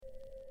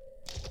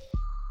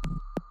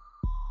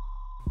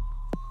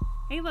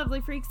Hey,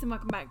 lovely freaks, and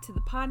welcome back to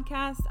the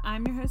podcast.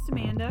 I'm your host,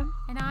 Amanda.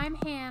 And I'm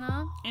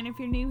Hannah. And if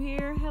you're new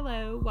here,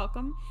 hello,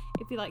 welcome.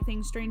 If you like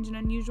things strange and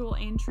unusual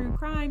and true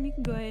crime, you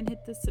can go ahead and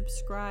hit the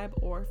subscribe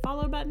or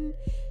follow button.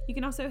 You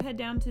can also head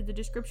down to the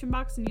description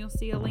box and you'll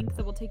see a link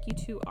that will take you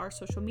to our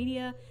social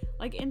media,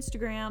 like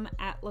Instagram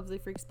at Lovely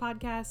Freaks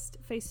Podcast,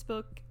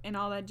 Facebook, and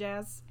all that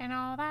jazz.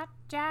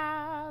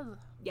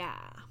 Yeah.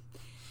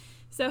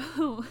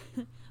 So,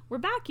 we're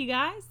back, you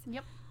guys.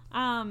 Yep.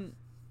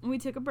 We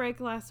took a break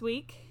last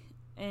week.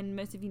 And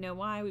most of you know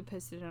why. We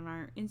posted it on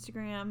our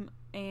Instagram,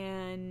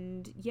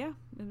 and yeah,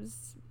 it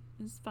was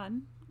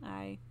fun.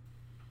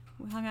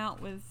 We hung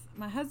out with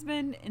my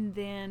husband, and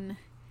then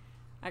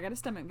I got a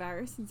stomach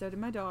virus, and so did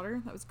my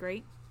daughter. That was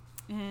great.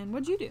 And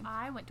what'd you do?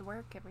 I went to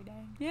work every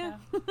day. Yeah.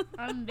 So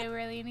I didn't do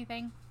really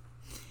anything,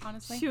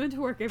 honestly. She went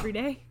to work every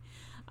day.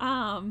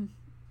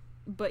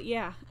 But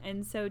yeah,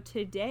 and so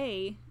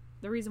today,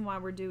 the reason why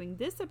we're doing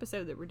this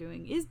episode that we're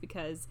doing is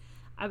because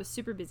I was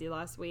super busy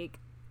last week.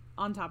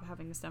 On top of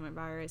having a stomach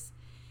virus,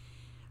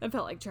 I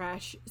felt like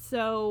trash,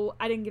 so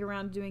I didn't get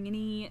around to doing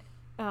any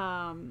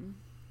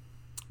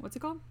what's it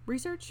called,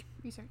 research.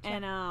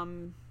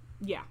 And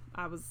yeah,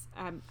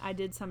 I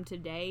did some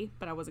today,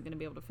 but I wasn't going to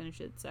be able to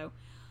finish it, so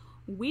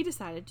we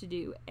decided to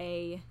do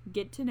a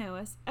get to know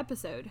us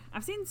episode.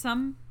 I've seen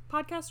some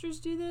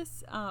podcasters do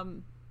this,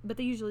 but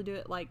they usually do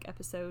it like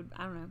episode,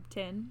 I don't know,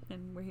 10,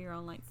 and we're here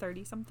on like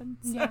 30 something,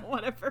 so yeah.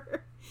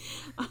 Whatever.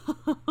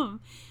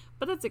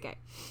 But that's okay.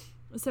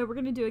 So we're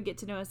going to do a get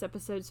to know us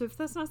episode. So if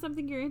that's not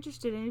something you're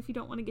interested in, if you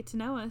don't want to get to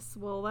know us,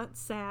 well, that's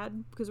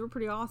sad because we're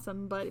pretty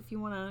awesome. But if you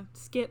want to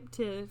skip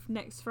to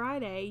next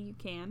Friday, you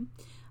can.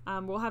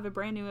 We'll have a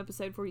brand new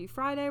episode for you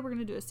Friday. We're going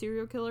to do a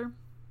serial killer.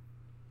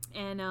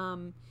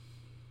 And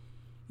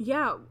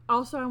yeah,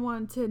 also I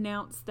wanted to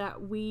announce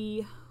that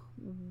we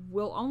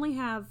will only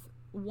have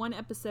one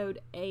episode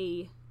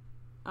a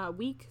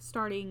week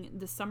starting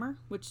this summer,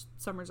 which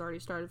summer's already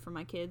started for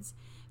my kids.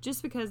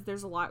 Just because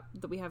there's a lot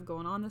that we have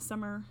going on this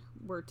summer.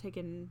 We're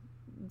taking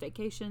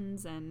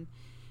vacations and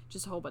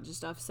just a whole bunch of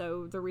stuff.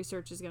 So the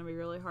research is going to be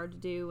really hard to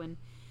do. And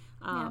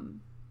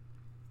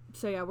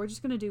so yeah, we're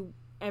just going to do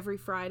every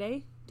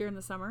Friday during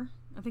the summer.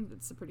 I think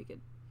that's pretty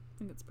good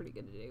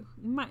to do.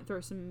 We might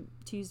throw some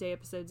Tuesday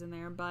episodes in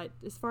there, but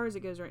as far as it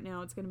goes right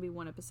now, it's going to be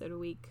one episode a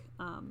week.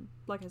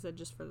 Like I said,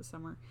 just for the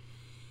summer.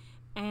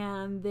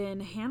 And then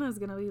Hannah's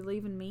going to be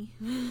leaving me.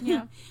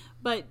 Yeah.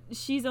 But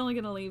she's only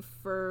going to leave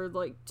for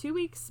like 2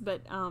 weeks.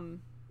 But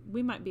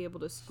we might be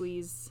able to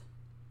squeeze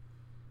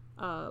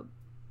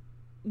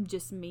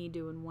just me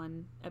doing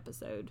one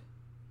episode.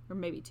 Or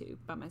maybe two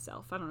by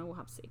myself. I don't know. We'll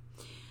have to see.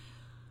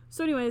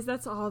 So anyways,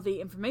 that's all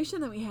the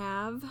information that we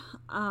have.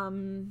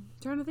 Trying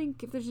to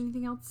think if there's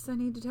anything else I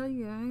need to tell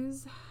you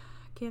guys.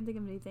 Can't think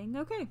of anything.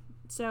 Okay.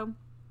 So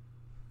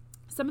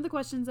some of the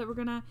questions that we're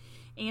going to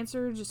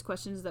answer, just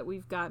questions that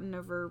we've gotten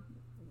over,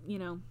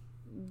 the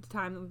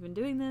time that we've been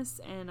doing this.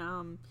 And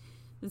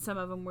some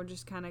of them we're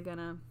just kind of going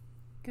to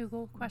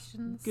Google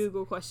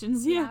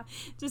questions. Yeah.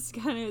 Just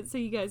kind of so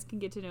you guys can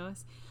get to know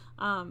us.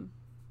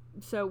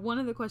 So one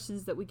of the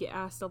questions that we get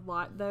asked a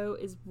lot, though,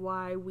 is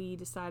why we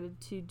decided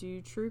to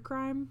do true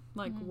crime.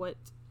 Like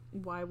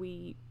why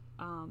we,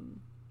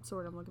 what's the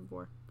word I'm looking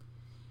for?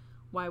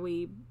 Why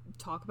we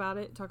talk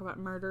about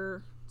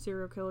murder,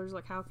 serial killers.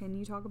 Like, how can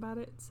you talk about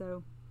it?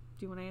 So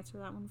do you want to answer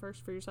that one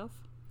first for yourself?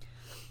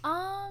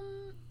 I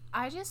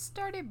just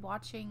started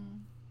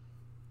listening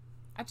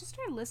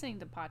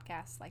to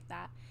podcasts like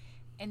that.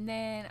 And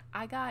then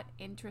I got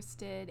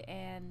interested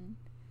in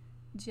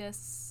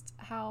just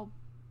how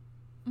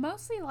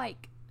mostly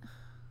like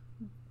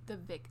the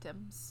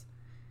victims.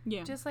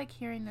 Yeah. Just like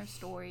hearing their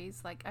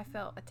stories, like I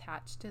felt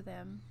attached to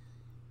them.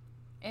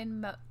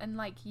 And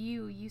like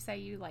you say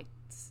you like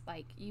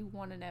you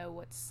want to know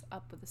what's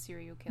up with the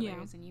serial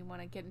killers and you want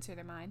to get into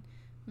their mind.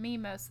 Me,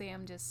 mostly,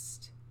 I'm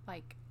just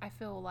like, I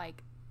feel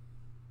like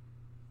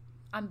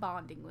I'm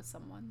bonding with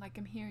someone. Like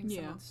I'm hearing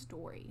someone's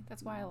story.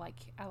 That's why I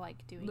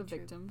like doing the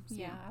victims.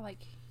 Yeah, I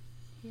like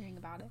hearing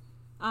about it.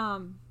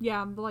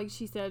 Yeah, but like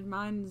she said,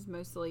 mine is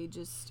mostly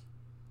just,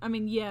 I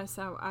mean, yes,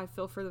 I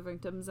feel for the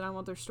victims and I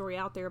want their story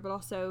out there, but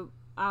also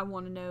I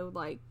want to know,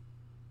 like,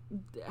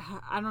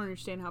 I don't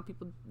understand how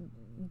people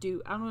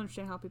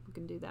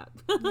can do that.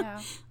 Yeah.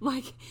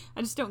 Like,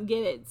 I just don't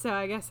get it. So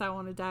I guess I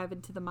want to dive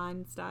into the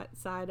mind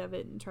side of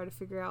it and try to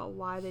figure out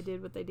why they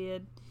did what they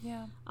did.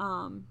 Yeah.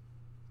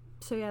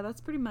 So yeah, that's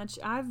pretty much,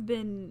 I've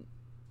been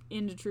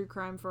into true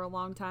crime for a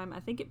long time. I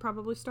think it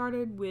probably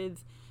started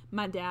with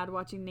my dad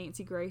watching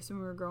Nancy Grace when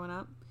we were growing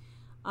up.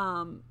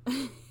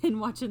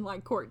 And watching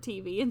like court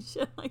TV and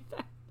shit like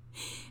that.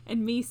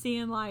 And me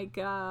seeing like,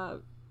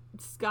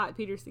 Scott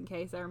Peterson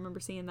case. I remember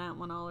seeing that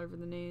one all over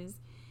the news.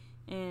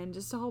 And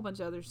just a whole bunch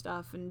of other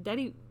stuff. And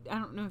Daddy, I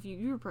don't know if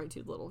you were probably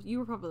too little. You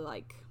were probably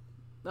like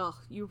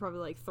 3,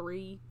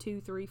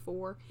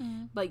 4.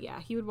 Mm-hmm. But yeah,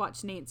 he would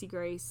watch Nancy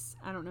Grace.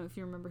 I don't know if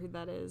you remember who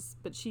that is.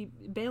 But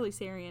Bailey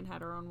Sarian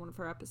had her on one of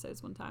her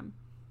episodes one time.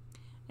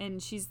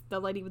 And she's the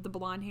lady with the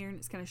blonde hair and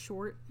it's kind of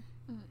short.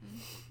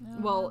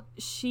 Well,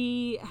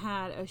 she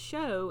had a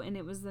show, and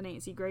it was the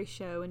Nancy Grace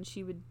Show, and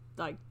she would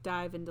like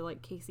dive into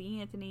like Casey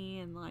Anthony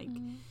and like.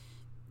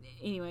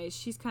 Anyways,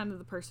 she's kind of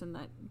the person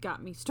that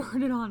got me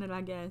started on it,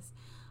 I guess.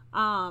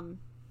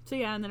 So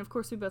yeah, and then of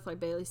course we both like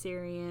Bailey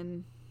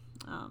Sarian.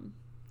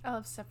 I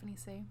love Stephanie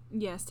Sue.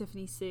 Yeah,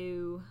 Stephanie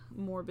Sue,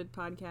 Morbid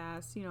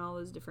Podcast, you know, all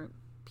those different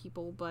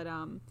people. But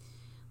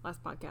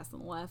Last Podcast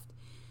on the Left,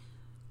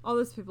 all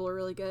those people are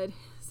really good.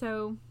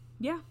 So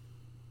yeah,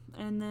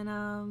 and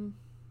then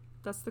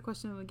that's the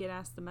question that we get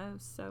asked the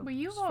most. So well,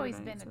 you've always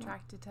been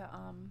attracted to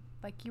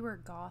like you were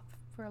goth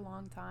for a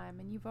long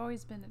time, and you've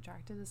always been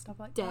attracted to stuff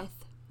like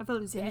death. I thought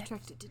it was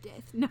attracted to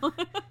death. No,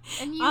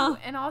 and you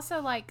and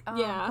also like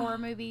yeah, horror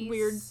movies,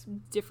 weird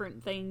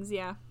different things.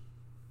 Yeah.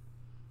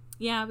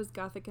 Yeah, I was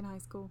gothic in high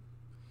school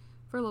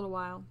for a little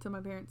while till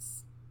my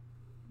parents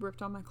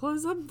ripped all my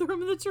clothes up and threw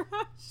them in the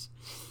trash.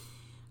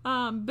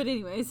 But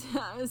anyways,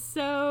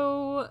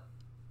 so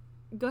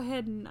go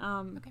ahead and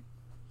okay.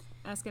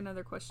 Ask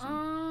another question.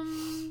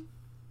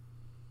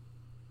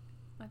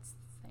 Let's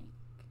think.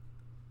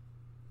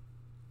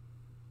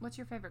 What's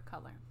your favorite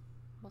color?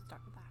 We'll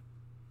start with that.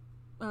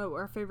 Oh,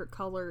 our favorite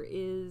color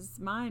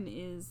mine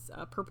is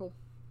purple.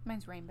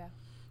 Mine's rainbow.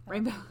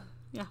 Rainbow.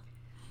 Yeah.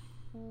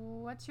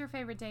 What's your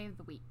favorite day of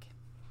the week?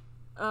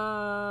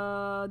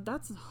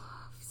 That's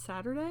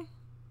Saturday.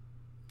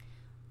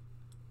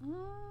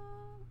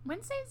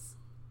 Wednesdays?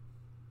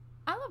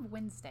 I love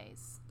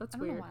Wednesdays. That's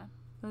weird. I don't know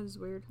why. That is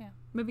weird. Yeah.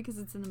 Maybe because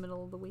it's in the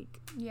middle of the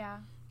week. Yeah.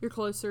 You're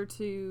closer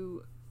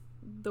to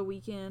the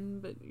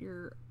weekend, but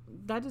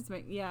that does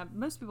make, yeah,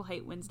 most people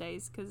hate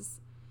Wednesdays because,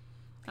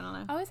 I don't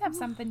know. I always have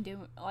something to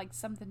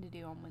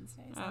do on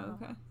Wednesdays. Oh,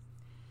 okay.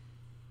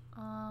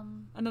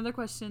 Another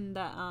question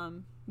that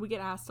we get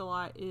asked a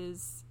lot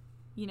is,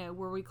 you know,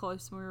 were we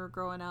close when we were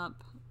growing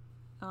up?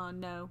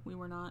 No, we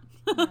were not.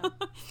 No.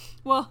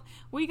 Well,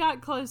 we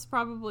got close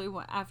probably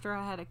after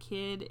I had a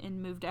kid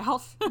and moved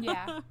out.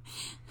 Yeah.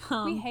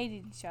 We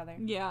hated each other.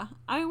 Yeah.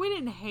 I mean, we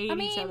didn't hate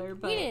each other,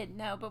 but we did,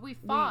 no, but we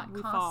fought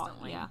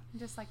constantly. Yeah.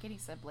 Just like any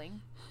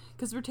sibling.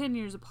 Because we're 10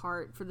 years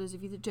apart, for those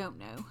of you that don't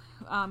know.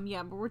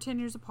 Yeah, but we're 10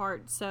 years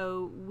apart,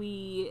 so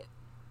we,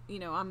 you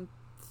know, I'm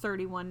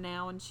 31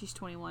 now and she's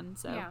 21,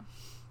 so.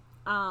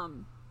 Yeah.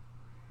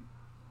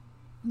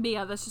 But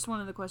yeah, that's just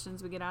one of the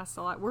questions we get asked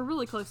a lot. We're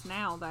really close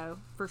now, though,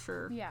 for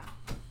sure. Yeah.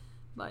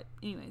 But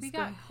anyways, we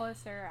got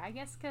closer, I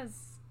guess, because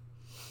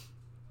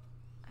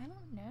I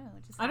don't know.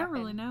 It just I don't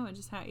really know. It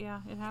just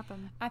it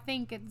happened. I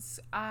think it's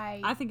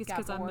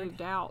because I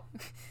moved out.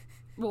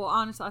 Well,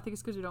 honestly, I think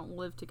it's because we don't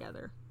live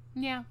together.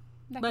 Yeah.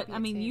 But I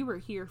mean, you were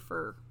here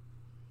for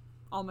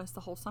almost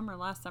the whole summer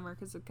last summer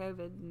because of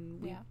COVID,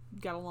 and we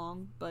got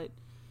along. But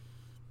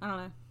I don't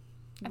know.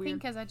 I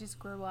think because I just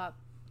grew up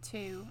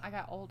too. I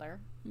got older.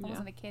 I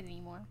wasn't a kid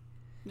anymore.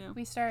 Yeah.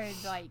 I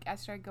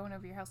started going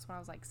over your house when I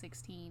was like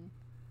 16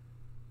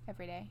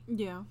 every day.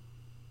 Yeah.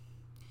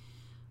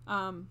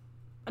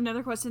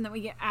 Another question that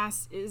we get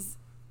asked is,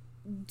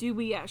 do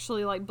we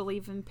actually like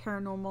believe in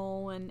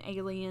paranormal and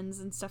aliens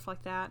and stuff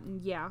like that?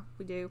 And yeah,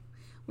 we do.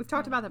 We've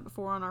talked about that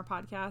before on our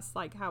podcast,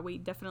 like how we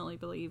definitely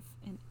believe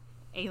in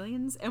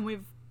aliens. And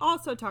we've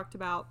also talked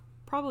about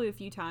probably a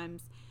few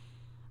times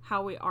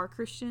how we are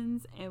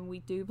Christians and we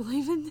do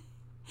believe in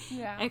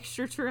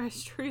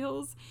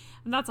extraterrestrials.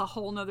 And that's a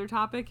whole nother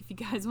topic. If you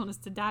guys want us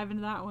to dive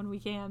into that one, we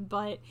can.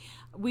 But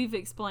we've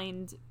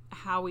explained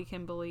how we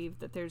can believe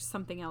that there's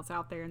something else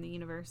out there in the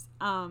universe.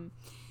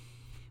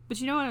 But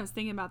you know what I was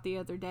thinking about the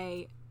other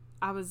day?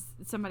 I was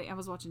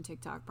watching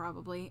TikTok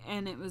probably,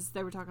 and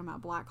they were talking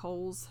about black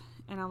holes,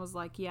 and I was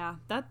like, yeah,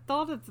 that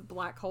thought of the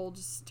black hole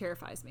just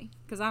terrifies me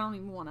because I don't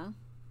even want to.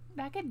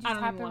 That could just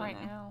happen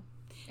right now.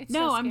 It's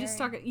no, so I'm just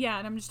talking. Yeah,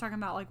 and I'm just talking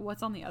about like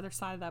what's on the other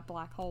side of that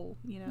black hole.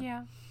 You know.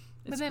 Yeah.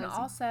 It's but then crazy.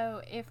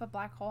 Also, if a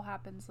black hole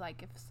happens,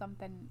 like if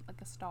something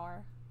like a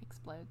star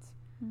explodes,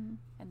 and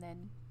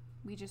then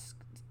we just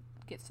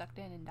get sucked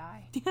in and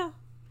die. Yeah.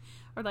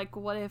 Or like,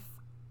 what if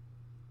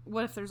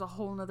there's a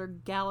whole nother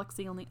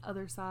galaxy on the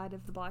other side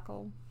of the black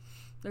hole?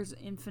 There's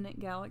infinite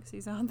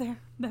galaxies out there.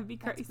 That'd be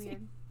crazy.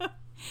 That's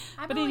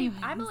weird.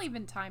 I believe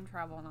in time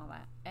travel and all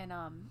that, and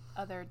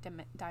other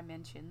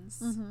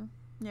dimensions. Mm-hmm.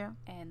 Yeah.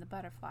 And the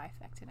butterfly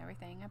effect and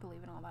everything. I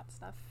believe in all that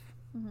stuff.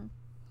 Mm-hmm.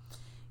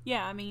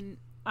 Yeah, I mean,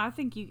 I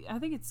think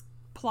it's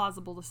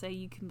plausible to say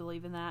you can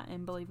believe in that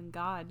and believe in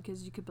God,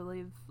 because you could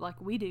believe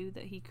like we do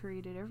that He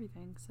created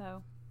everything.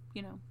 So,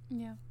 you know.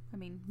 Yeah. I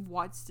mean,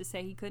 what's to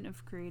say He couldn't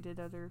have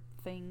created other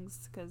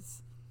things?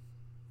 Because,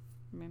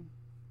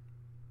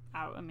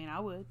 I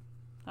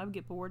would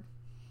get bored.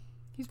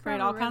 He's create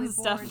all really kinds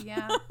of bored, stuff.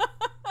 Yeah.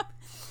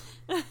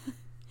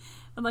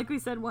 And like we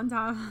said one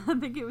time, I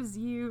think it was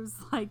you. It was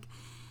like,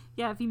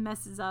 yeah, if he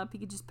messes up, he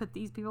could just put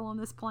these people on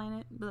this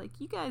planet. Be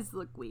like, you guys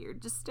look weird.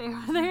 Just stay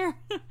over there.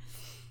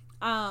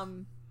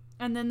 And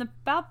then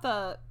about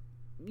the,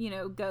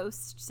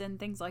 ghosts and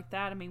things like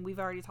that. I mean, we've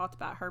already talked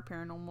about her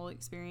paranormal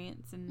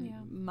experience and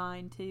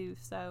mine too.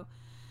 So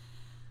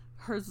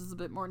hers was a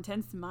bit more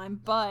intense than mine.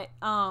 But,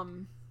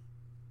 so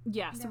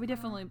we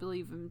definitely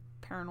believe in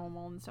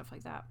paranormal and stuff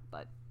like that.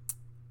 But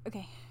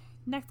okay,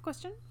 next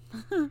question.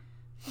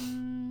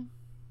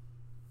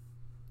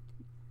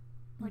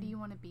 What do you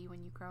want to be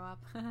when you grow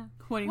up?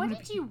 What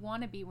did you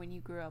want to be when you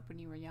grew up when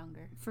you were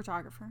younger?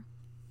 Photographer.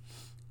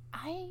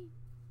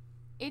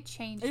 It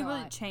changed. It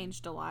really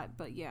changed a lot,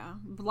 but yeah,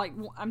 like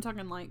I'm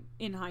talking like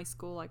in high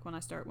school, like when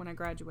I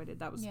graduated,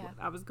 that was what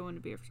I was going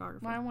to be a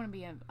photographer. Well, I want to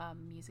be a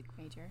music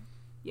major.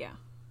 Yeah,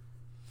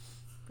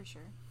 for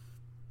sure.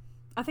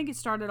 I think it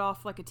started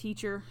off like a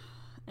teacher,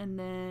 and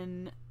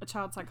then a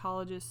child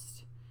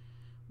psychologist.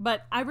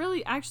 But I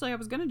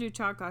was going to do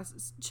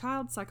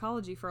child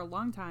psychology for a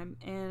long time,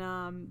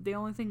 and the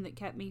only thing that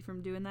kept me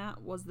from doing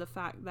that was the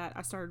fact that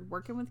I started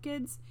working with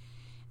kids.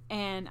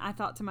 And I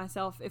thought to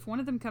myself, if one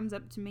of them comes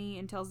up to me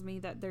and tells me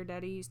that their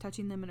daddy's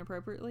touching them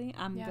inappropriately,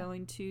 I'm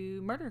going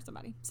to murder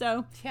somebody.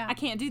 So I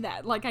can't do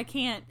that. Like I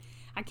can't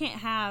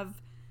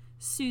have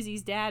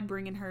Susie's dad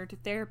bringing her to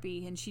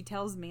therapy and she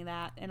tells me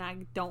that, and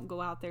I don't go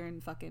out there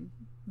and fucking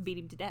beat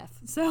him to death.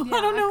 So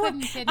I don't know. I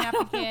couldn't kidnap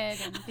a kid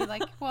and be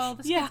like, well,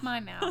 this kid's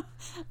mine now.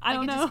 I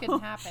don't know. It just couldn't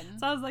happen.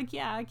 So I was like,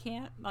 yeah, I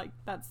can't. Like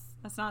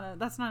that's not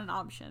an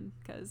option,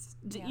 because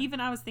even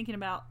I was thinking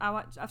about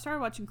I've started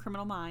watching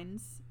Criminal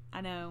Minds. I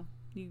know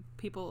you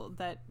people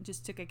that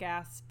just took a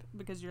gasp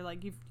because you're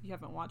like you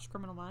haven't watched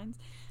Criminal Minds.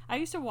 I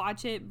used to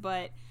watch it,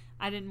 but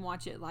I didn't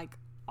watch it like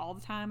all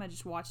the time. I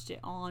just watched it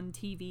on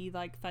TV,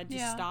 like if I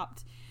just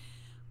stopped.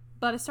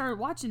 But I started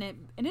watching it,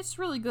 and it's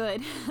really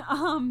good.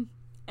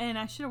 And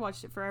I should have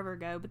watched it forever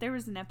ago. But there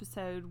was an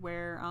episode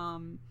where,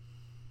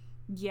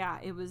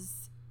 it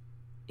was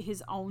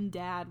his own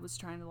dad was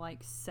trying to like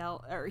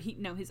sell, or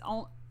his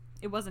own.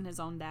 It wasn't his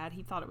own dad.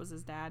 He thought it was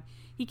his dad.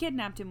 He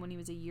kidnapped him when he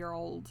was a year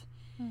old.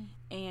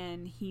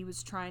 And he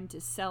was trying to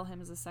sell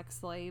him as a sex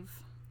slave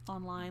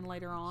online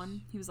later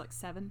on. He was like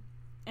 7.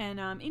 And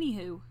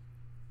anywho,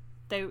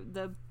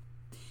 the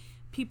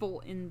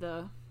people in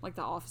the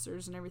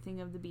officers and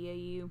everything of the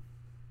BAU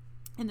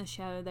in the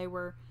show, they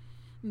were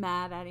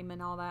mad at him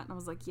and all that. And I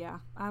was like, yeah,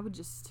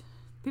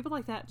 people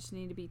like that just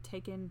need to be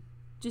taken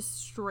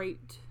just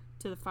straight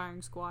to the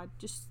firing squad.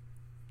 Just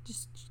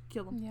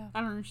kill them. Yeah.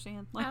 I don't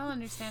understand. Like, I don't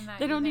understand that.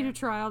 They don't need a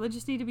trial. They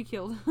just need to be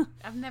killed.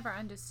 I've never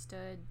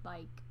understood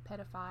like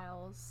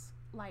pedophiles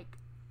like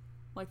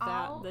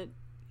that.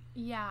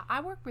 Yeah, I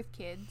work with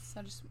kids.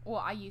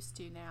 I used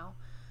to now.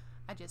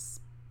 I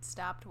just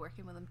stopped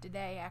working with them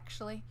today,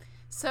 actually.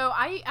 So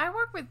I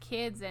work with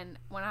kids, and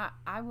when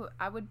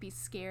I would be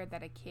scared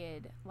that a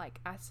kid,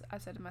 like I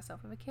said to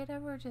myself, if a kid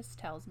ever just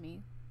tells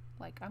me,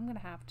 like, I'm going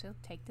to have to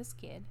take this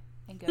kid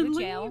and go to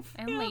jail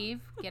and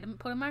leave, get him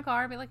put in my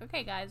car, be like,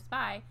 okay, guys,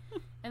 bye.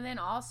 And then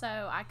also,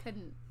 I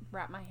couldn't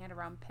wrap my hand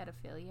around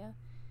pedophilia.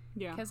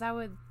 Yeah. Because I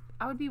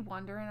would be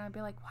wondering, I'd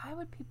be like, why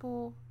would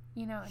people,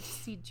 I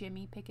just see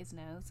Jimmy pick his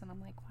nose, and I'm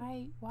like,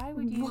 why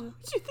would you? Why would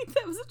you think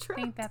that was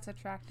attractive? Think that's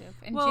attractive?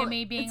 And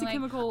Jimmy being like,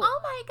 chemical, oh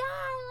my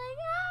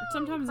god,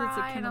 sometimes it's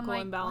a chemical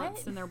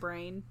imbalance in their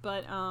brain,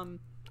 but I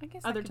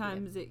guess other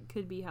times it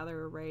could be how they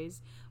were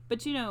raised.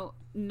 But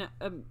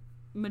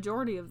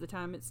majority of the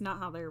time, it's not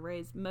how they were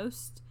raised.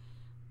 Most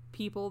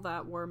people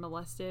that were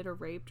molested or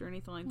raped or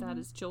anything like that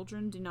as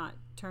children do not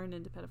turn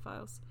into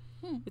pedophiles.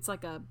 It's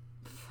like I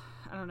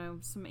don't know,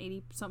 some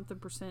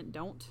 80-something%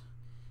 don't.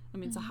 I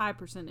mean, it's a high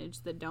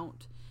percentage that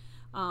don't.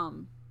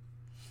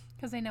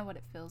 Because they know what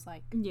it feels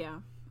like. Yeah.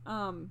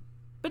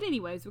 But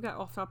anyways, we got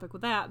off topic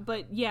with that.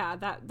 But yeah,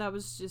 that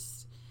was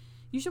just...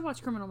 You should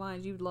watch Criminal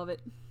Minds. You'd love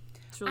it.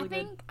 It's really good.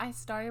 I think I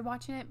started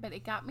watching it, but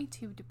it got me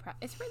too depressed.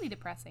 It's really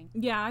depressing.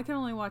 Yeah, I can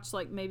only watch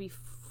like maybe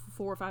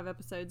 4 or 5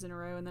 episodes in a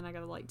row, and then I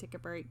gotta like take a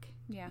break.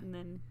 Yeah. And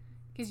then...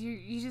 Because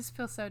you just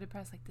feel so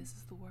depressed, like, this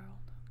is the world.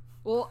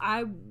 Well,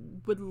 I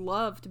would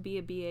love to be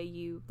a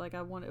BAU. Like,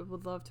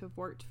 would love to have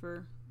worked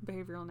for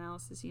Behavioral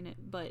Analysis Unit,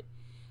 but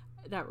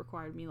that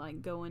required me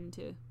like going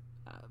to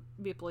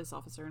be a police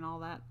officer and all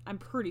that. I'm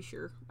pretty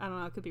sure. I don't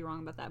know. I could be wrong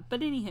about that.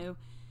 But anywho,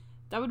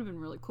 that would have been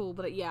really cool.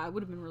 But yeah, it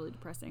would have been really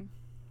depressing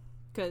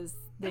because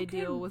they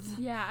deal with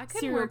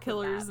serial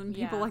killers and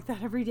people like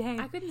that every day.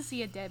 I couldn't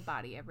see a dead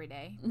body every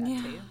day.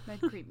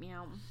 That'd creep me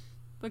out.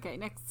 Okay,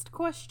 next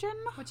question.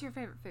 What's your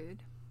favorite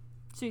food?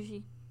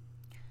 Sushi.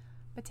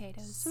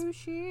 Potatoes.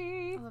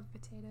 Sushi. I love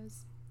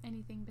potatoes.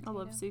 Anything potato. I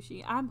love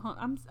sushi.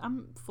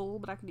 I'm full,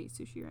 but I could eat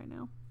sushi right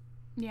now.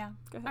 Yeah.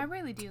 Go ahead. I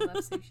really do love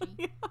sushi.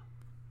 Yeah.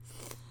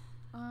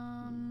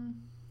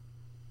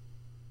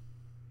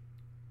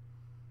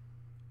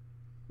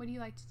 What do you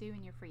like to do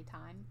in your free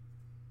time?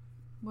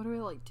 What do I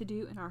like to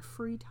do in our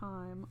free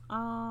time?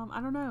 I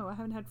don't know. I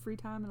haven't had free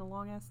time in a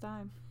long ass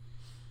time.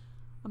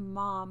 A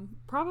mom.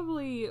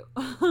 Probably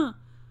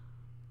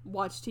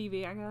watch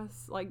TV, I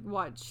guess. Like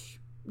watch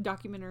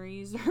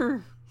documentaries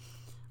or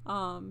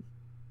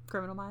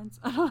Criminal Minds.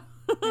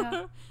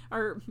 Yeah.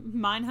 Or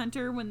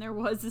Mindhunter when there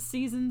was the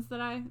seasons that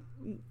I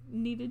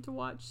needed to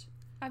watch.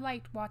 I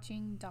liked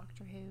watching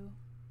Doctor Who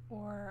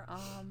or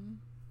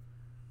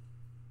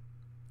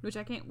which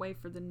I can't wait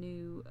for the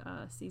new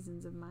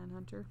seasons of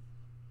Mindhunter.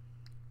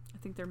 I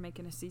think they're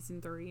making a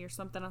season 3 or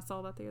something. I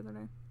saw that the other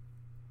day.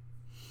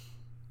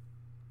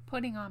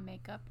 Putting on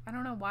makeup. I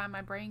don't know why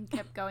my brain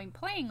kept going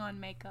playing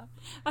on makeup.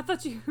 I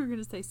thought you were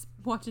gonna say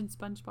watching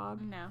SpongeBob.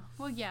 No.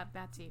 Well, yeah,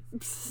 that too.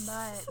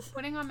 But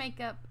putting on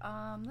makeup,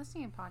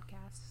 listening to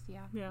podcasts.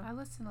 Yeah. I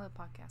listen to the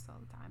podcasts all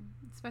the time,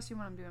 especially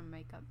when I'm doing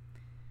makeup.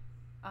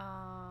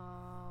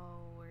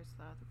 Where's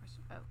the other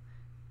question? Oh,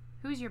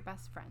 who's your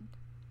best friend?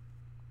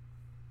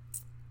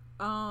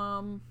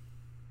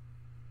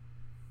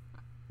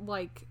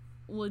 Like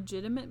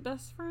legitimate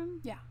best friend?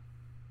 Yeah.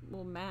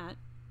 Well, Matt.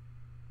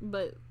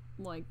 But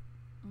like,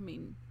 I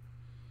mean,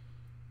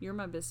 you're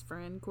my best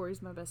friend.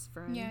 Corey's my best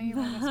friend. Yeah, you're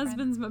my best friend.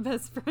 Husband's my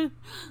best friend.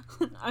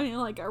 I mean,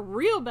 like a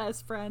real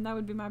best friend, that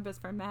would be my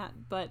best friend Matt.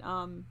 But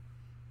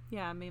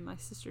yeah, I mean, my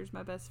sister's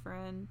my best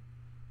friend.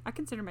 I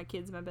consider my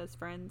kids my best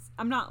friends.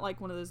 I'm not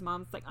like one of those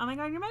moms like, oh my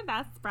god, you're my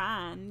best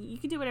friend. You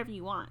can do whatever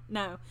you want.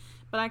 No,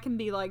 but I can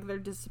be like their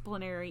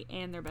disciplinary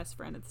and their best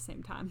friend at the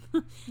same time.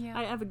 Yeah,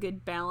 I have a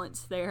good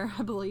balance there,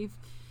 I believe,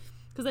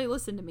 because they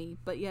listen to me,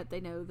 but yet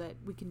they know that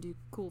we can do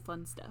cool,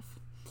 fun stuff.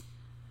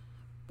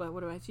 But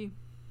what about you?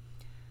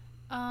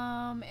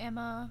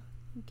 Emma,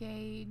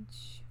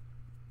 Gage.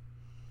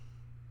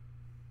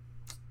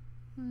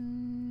 I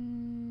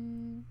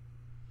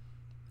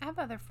have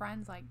other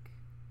friends like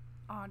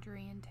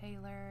Audrey and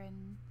Taylor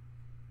and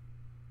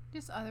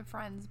just other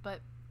friends, but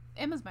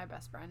Emma's my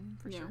best friend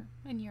for sure,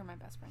 and you're my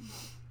best friend.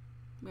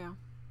 Yeah,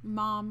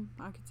 Mom.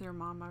 I consider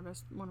Mom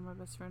one of my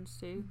best friends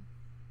too,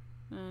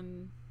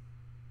 and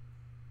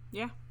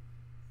yeah,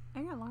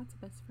 I got lots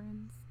of best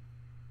friends.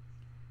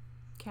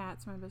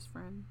 Kat's my best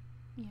friend.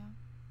 Yeah.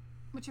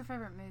 What's your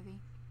favorite movie?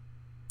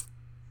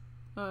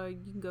 You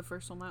can go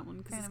first on that one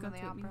because it's gonna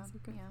take me a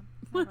second. Yeah,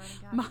 I've already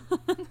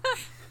got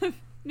it.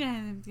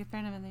 Yeah,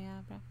 Phantom of the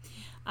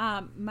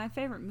Opera. My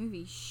favorite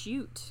movie,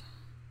 shoot.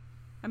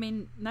 I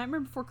mean,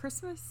 Nightmare Before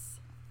Christmas.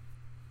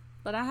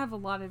 But I have a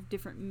lot of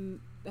different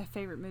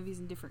favorite movies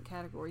in different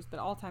categories. But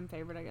all-time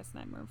favorite, I guess,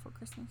 Nightmare Before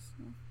Christmas.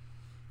 Yeah.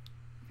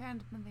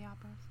 Phantom of the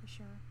Opera, for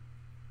sure.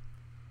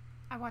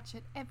 I watch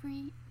it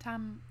every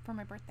time for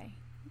my birthday.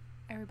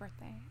 Every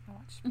birthday, I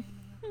watch Phantom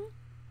of the Opera.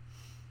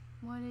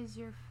 What is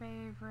your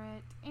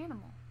favorite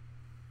animal?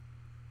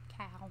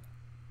 Cow.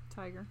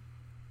 Tiger.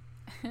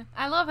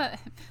 I love it.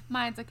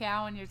 Mine's a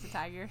cow and yours a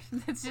tiger.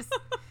 It's just,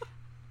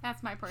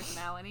 that's my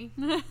personality.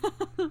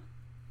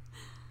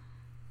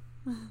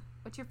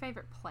 What's your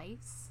favorite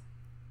place?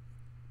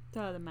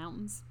 The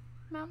mountains.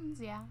 Mountains,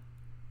 yeah.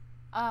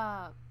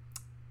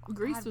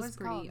 Greece was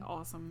pretty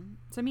awesome.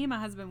 So me and my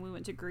husband, we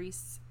went to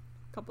Greece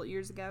a couple of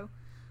years ago.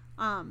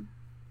 And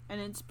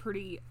it's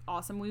pretty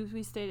awesome.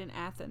 We stayed in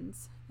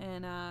Athens,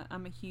 and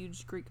I'm a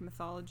huge Greek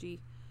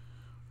mythology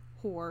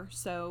whore,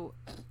 so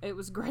it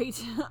was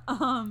great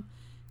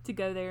to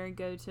go there and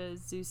go to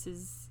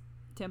Zeus's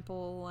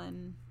temple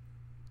and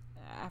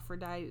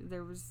Aphrodite.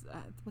 There was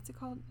what's it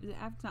called?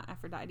 It's not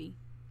Aphrodite.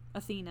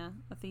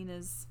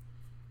 Athena's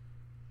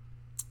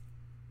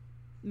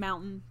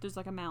mountain. There's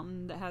like a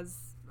mountain that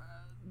has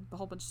a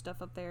whole bunch of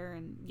stuff up there,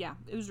 and yeah,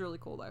 it was really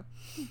cool though.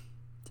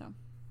 So,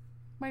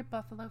 White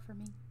Buffalo for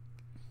me.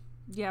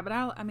 Yeah, but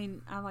I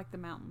mean, I like the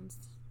mountains.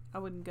 I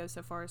wouldn't go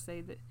so far as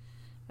say that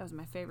was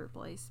my favorite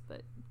place,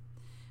 but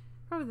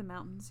probably the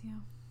mountains.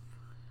 Yeah.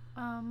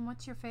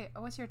 What's your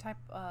type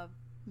of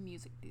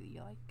music do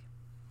you like?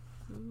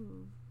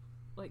 Ooh,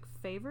 like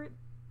favorite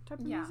type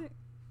of music?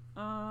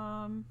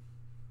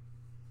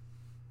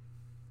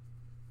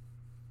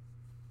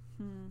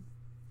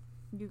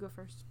 You go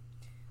first.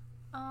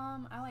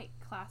 I like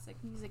classic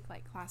music,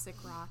 like classic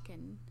rock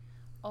and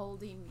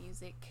oldie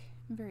music.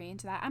 I'm very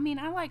into that. I mean,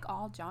 I like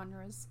all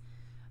genres,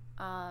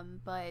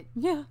 but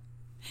yeah.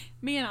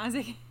 Me and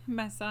Isaac,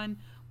 my son,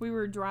 we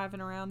were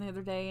driving around the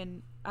other day,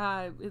 and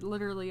it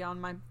literally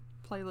on my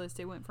playlist,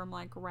 it went from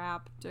like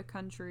rap to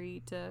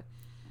country to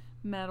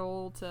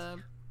metal to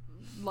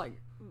like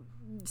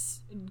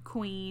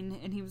Queen,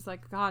 and he was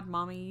like, "God,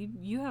 mommy,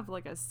 you have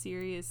like a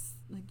serious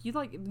you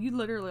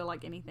literally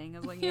like anything." I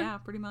was like, "Yeah,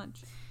 pretty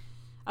much."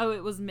 Oh,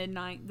 it was The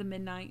Midnight.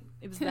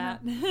 It was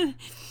that.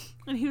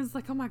 And he was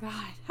like, "Oh my God,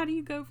 how do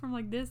you go from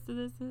like this to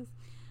this?"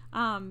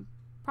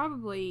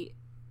 Probably,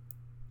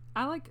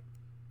 I like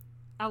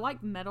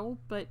metal,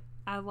 but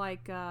I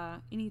like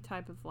any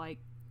type of like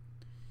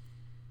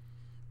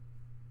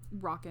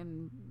rock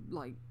and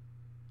like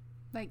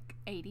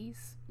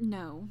 80s.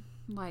 No,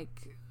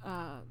 like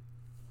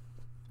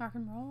rock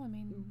and roll. I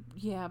mean,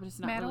 yeah, but it's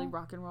not metal? really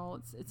rock and roll.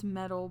 It's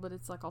metal, but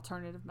it's like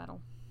alternative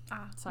metal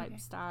type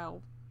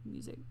style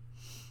music.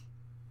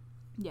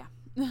 Yeah.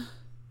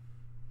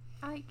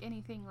 I like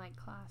anything like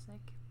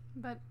classic,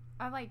 but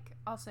I like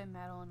also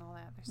metal and all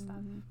that other stuff.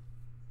 Mm-hmm.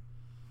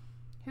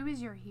 Who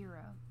is your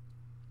hero?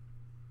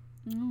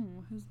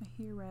 Who's my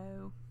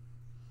hero?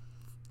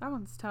 That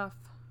one's tough.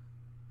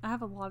 I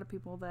have a lot of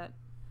people that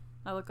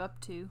I look up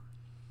to.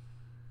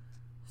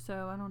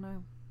 So, I don't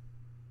know.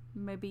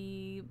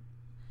 Maybe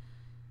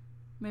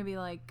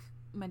like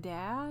my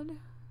dad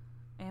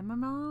and my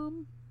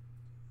mom,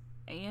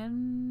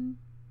 and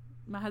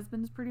my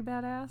husband's pretty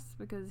badass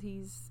because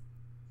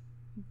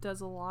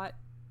does a lot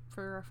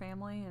for our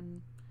family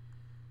and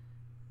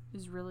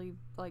is really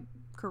like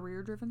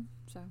career driven.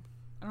 So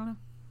I don't know.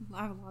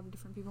 I have a lot of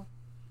different people.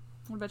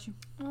 What about you?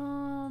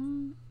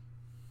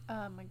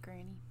 My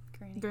granny.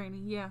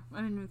 Granny, yeah.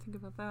 I didn't even think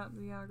about that.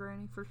 Yeah,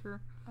 Granny for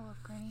sure. I love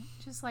Granny.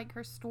 Just like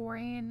her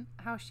story and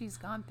how she's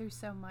gone through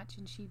so much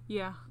and she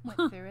Yeah.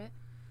 went through it.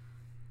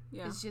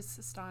 Yeah. It's just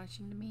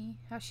astonishing to me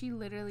how she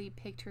literally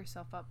picked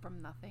herself up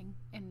from nothing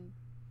and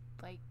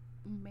like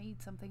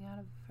made something out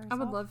of herself. I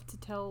would love to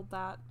tell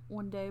that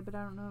one day, but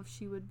I don't know if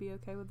she would be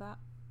okay with that.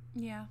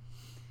 Yeah.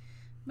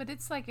 But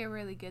it's like a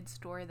really good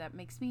story that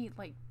makes me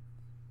like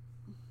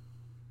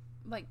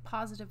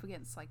positive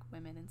against like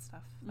women and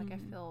stuff. Like I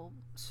feel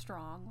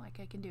strong, like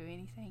I can do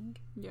anything.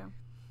 Yeah.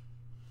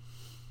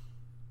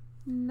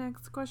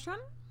 Next question.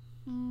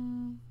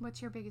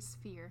 What's your biggest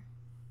fear?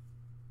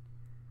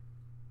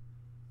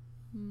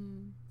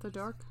 The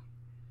dark.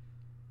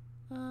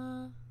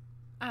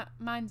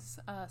 Mine's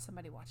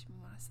somebody watching me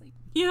when I sleep.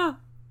 Yeah.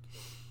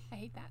 I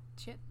hate that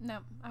shit. No,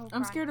 I will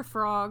I'm cry. scared of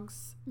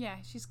frogs. Yeah,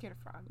 she's scared of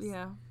frogs.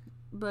 Yeah.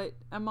 But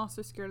I'm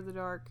also scared of the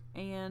dark,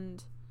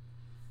 and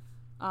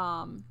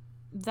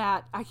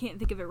that I can't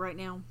think of it right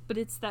now, but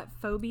it's that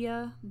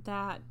phobia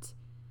that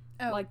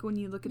like when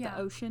you look at the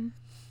ocean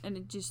and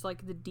it just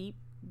like the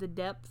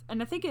depth,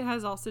 and I think it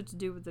has also to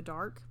do with the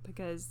dark,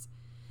 because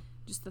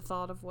just the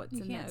thought of what's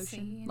in the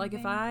ocean. Like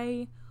if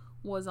I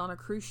was on a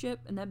cruise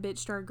ship and that bitch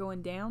started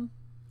going down,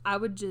 I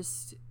would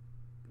just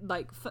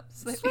like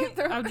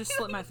I would just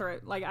slit my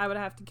throat. Like I would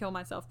have to kill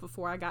myself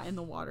before I got in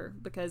the water,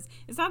 because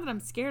it's not that I'm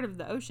scared of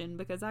the ocean,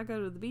 because I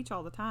go to the beach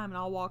all the time and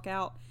I'll walk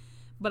out,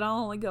 but I'll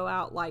only go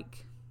out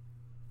like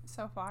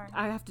so far.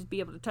 I have to be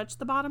able to touch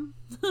the bottom.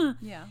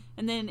 Yeah.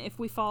 And then if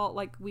we fall,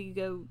 like we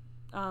go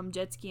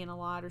jet skiing a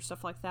lot or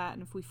stuff like that,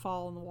 and if we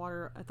fall in the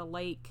water at the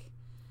lake,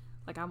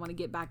 like I want to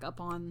get back up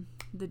on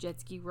the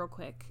jet ski real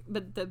quick.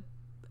 But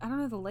I don't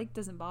know, the lake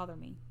doesn't bother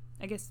me.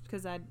 I guess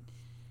because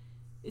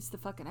it's the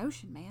fucking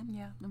ocean, man.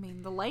 Yeah. I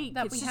mean, the lake,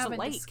 that it's we just haven't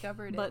a lake.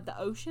 Discovered but it. the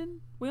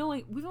ocean, we've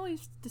only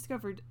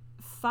discovered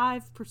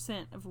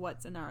 5% of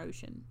what's in our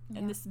ocean,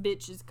 and this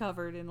bitch is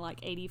covered in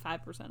like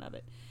 85% of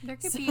it. There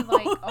could be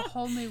like a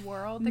whole new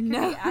world. There could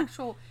be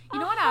actual. You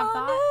know what I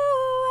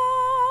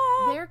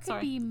thought? There could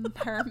be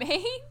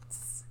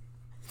mermaids.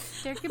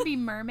 There could be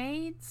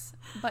mermaids,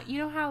 but you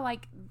know how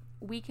like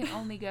we can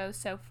only go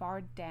so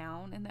far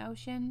down in the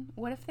ocean?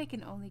 What if they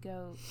can only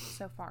go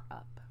so far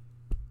up?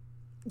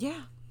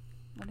 Yeah.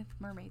 What if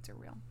mermaids are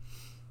real?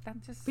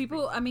 That's just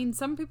people. I mean,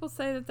 some people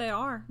say that they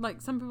are.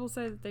 Like some people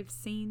say that they've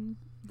seen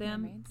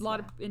them. Mermaids, a lot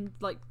of in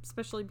like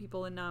especially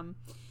people in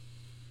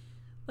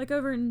like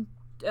over in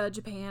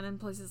Japan and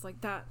places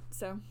like that.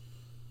 So,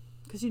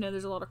 because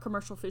there's a lot of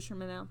commercial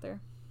fishermen out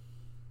there.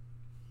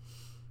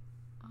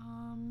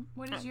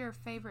 What is your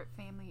favorite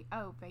family?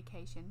 Oh,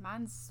 vacation.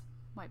 Mine's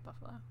White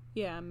Buffalo.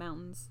 Yeah,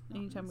 mountains.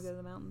 Anytime we go to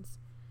the mountains.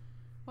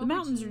 What the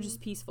mountains are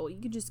just peaceful.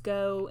 You could just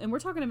go, and we're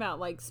talking about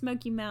like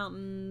Smoky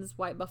Mountains,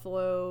 White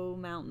Buffalo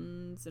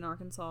Mountains in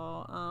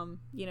Arkansas,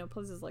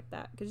 places like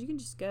that, because you can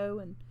just go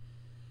and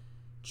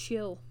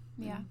chill.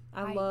 Yeah,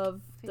 and I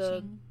love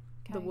fishing,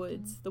 the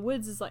woods. The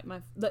woods is like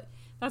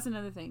that's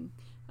another thing.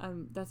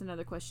 That's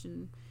another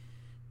question.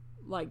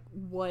 Like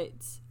what?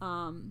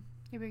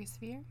 Your biggest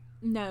fear?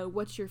 No,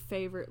 what's your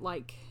favorite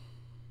like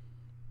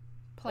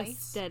place?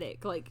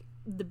 Aesthetic, like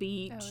the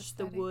beach,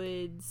 the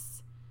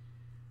woods.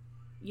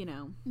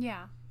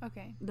 Yeah.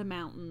 Okay. The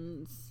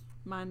mountains.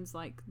 Mine's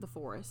like the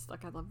forest.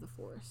 Like I love the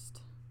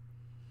forest.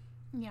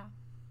 Yeah.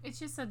 It's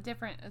just it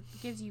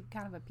gives you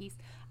kind of a peace.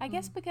 I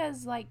guess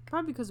because like...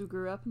 Probably because we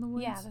grew up in the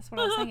woods. Yeah, that's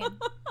what I was saying.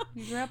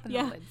 We grew up in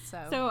the woods,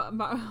 so... So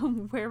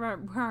where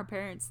our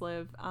parents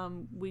live,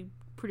 we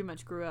pretty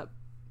much grew up,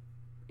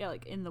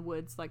 like in the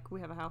woods. Like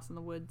we have a house in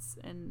the woods,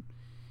 and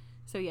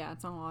so yeah,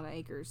 it's on a lot of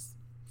acres.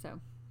 So...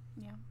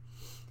 Yeah.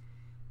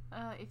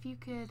 If you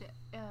could,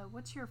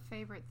 what's your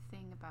favorite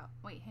thing about...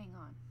 Wait, hang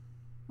on.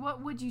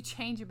 What would you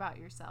change about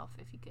yourself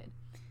if you could?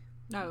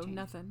 No,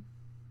 nothing.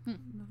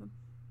 Nothing.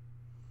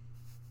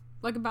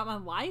 Like about my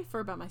life or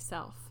about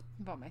myself?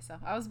 About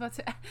myself. I was about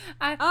to...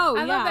 I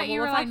love that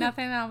you were like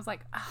nothing, and I was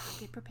like,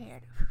 get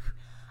prepared.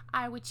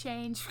 I would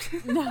change.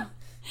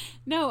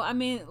 No, I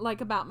mean,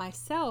 like about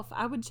myself,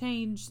 I would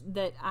change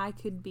that I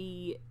could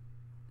be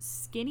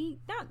skinny.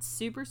 Not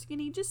super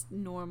skinny, just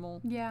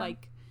normal. Yeah.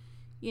 Like,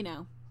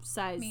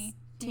 size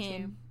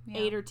 10, Yeah.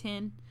 8 or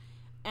 10,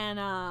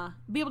 and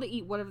be able to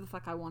eat whatever the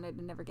fuck I wanted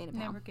and never gain a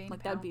pound.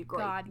 Like that'd be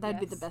great. That'd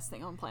be the best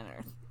thing on planet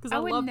Earth. Because I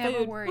would love never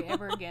food. worry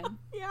ever again.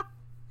 Yeah,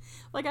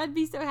 like I'd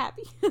be so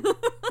happy.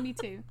 Me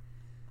too.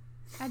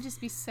 I'd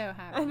just be so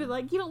happy. I'd be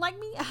like, you don't like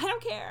me? I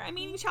don't care. I'm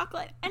eating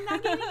chocolate and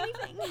not getting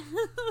anything.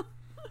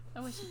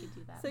 I wish you could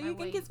do that. So you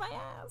can kiss my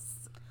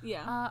ass.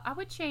 Yeah. I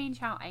would change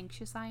how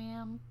anxious I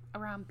am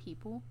around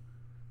people.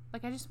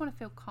 Like, I just want to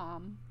feel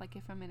calm. Like,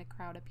 if I'm in a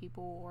crowd of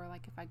people, or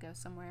like if I go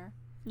somewhere.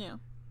 Yeah.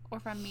 Or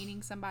if I'm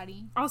meeting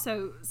somebody.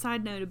 Also,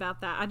 side note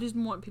about that, I just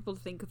want people to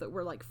think that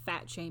we're like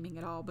fat shaming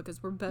at all,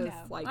 because we're both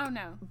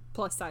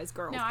plus size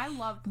girls. No, I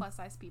love plus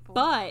size people.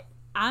 But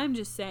I'm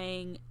just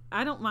saying,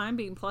 I don't mind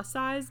being plus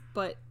size,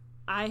 but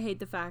I hate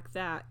the fact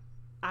that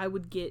I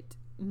would get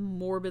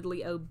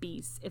morbidly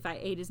obese if I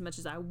ate as much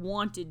as I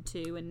wanted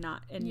to and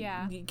not. And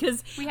Yeah.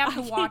 because We have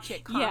to watch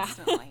it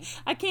constantly. Yeah,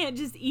 I can't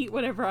just eat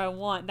whatever I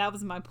want. That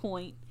was my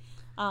point.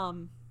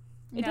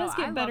 It does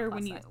get better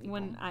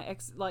when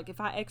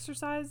if I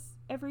exercise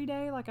every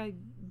day like I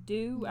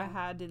do. I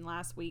had in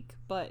last week,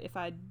 but if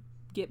I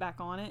get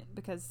back on it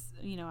because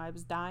I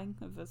was dying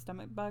of a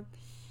stomach bug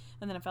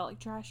and then I felt like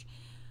trash.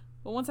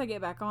 But once I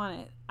get back on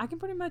it, I can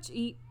pretty much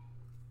eat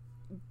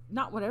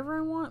not whatever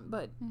I want,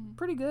 but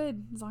pretty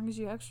good as long as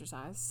you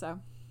exercise.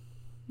 So,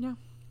 yeah.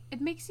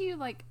 It makes you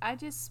like, I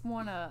just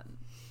want to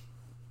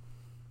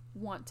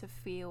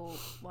feel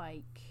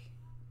like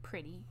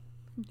pretty.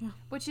 Yeah.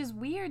 Which is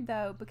weird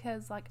though,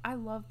 because like I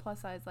love plus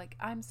size. Like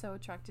I'm so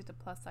attracted to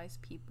plus size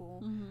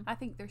people. I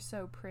think they're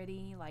so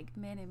pretty, like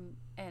men,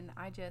 and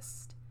I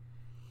just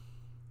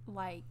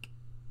like,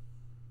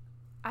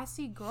 I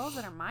see girls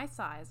that are my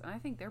size and I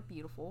think they're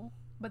beautiful.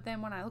 But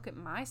then when I look at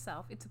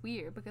myself, it's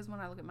weird because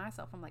when I look at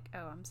myself, I'm like,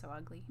 oh, I'm so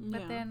ugly. Yeah.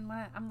 But then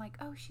when I'm like,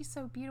 oh, she's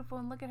so beautiful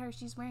and look at her,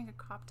 she's wearing a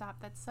crop top.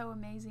 That's so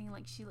amazing.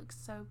 Like she looks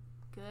so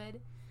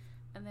good.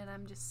 And then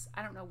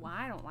I don't know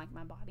why I don't like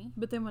my body.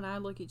 But then when I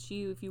look at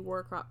you, if you wore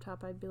a crop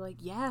top, I'd be like,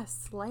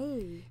 yes,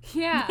 slay.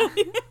 Yeah.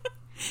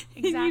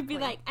 Exactly. And you'd be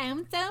like,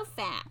 I'm so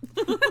fat.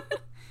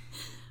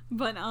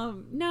 But,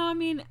 no, I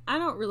mean, I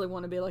don't really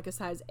want to be like a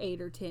size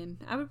 8 or 10.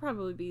 I would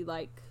probably be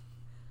like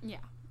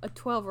a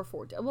 12 or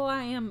 14. Well,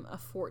 I am a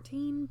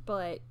 14,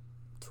 but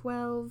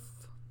 12,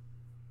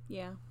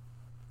 yeah.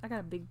 I got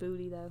a big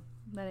booty, though.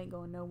 That ain't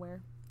going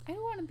nowhere. I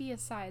don't want to be a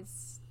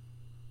size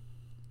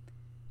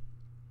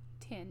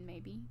 10,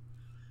 maybe.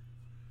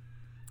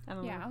 I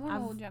don't know. Yeah, I want a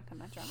little junk in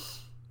my trunk.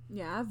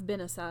 Yeah, I've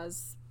been a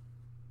size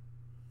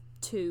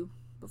 2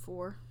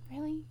 before.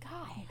 Really?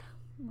 God.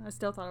 I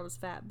still thought I was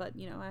fat, but,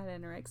 I had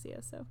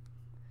anorexia, so.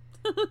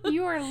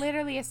 You are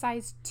literally a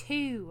size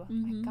 2. Oh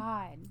my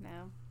God,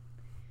 no.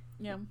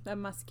 Yeah, that's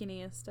my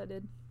skinniest I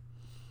did.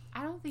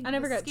 I don't think I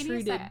never got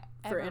treated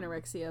for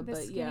anorexia,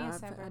 but yeah,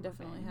 I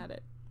definitely had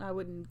it.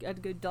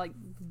 I'd go like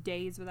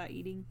days without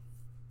eating.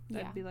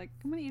 I'd be like,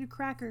 I'm gonna eat a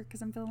cracker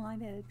because I'm feeling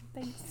lightheaded.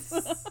 Thanks.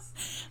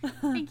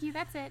 Thank you.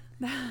 That's it.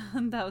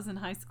 That was in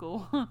high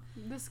school.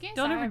 The skinniest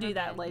Don't ever do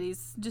that,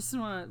 ladies. Just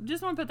want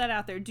to put that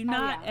out there. Do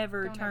not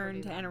ever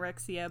turn to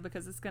anorexia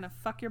because it's gonna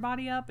fuck your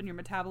body up and your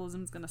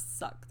metabolism's gonna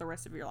suck the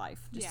rest of your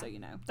life. Just so you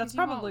know. That's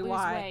probably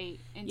why. Weight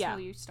until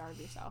you starve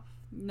yourself.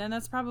 And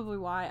that's probably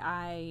why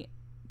I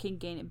can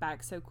gain it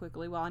back so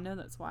quickly. Well, I know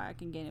that's why I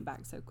can gain it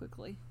back so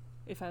quickly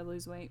if I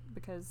lose weight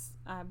because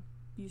I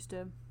used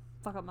to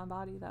fuck up my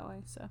body that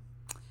way. So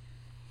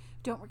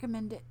don't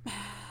recommend it.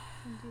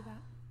 Don't do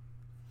that.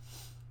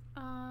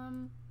 I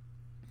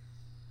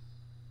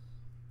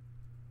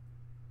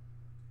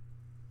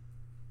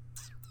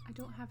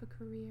don't have a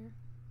career.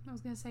 I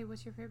was gonna say,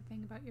 what's your favorite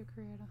thing about your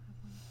career? I don't have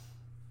one.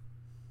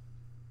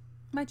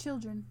 My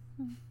children.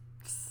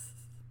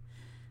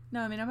 No,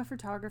 I mean, I'm a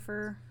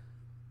photographer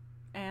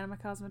and I'm a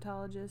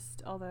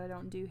cosmetologist, although I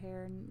don't do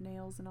hair and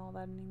nails and all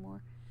that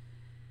anymore.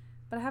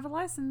 But I have a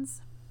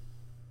license.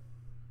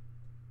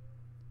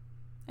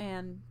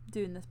 And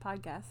doing this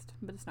podcast,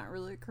 but it's not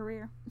really a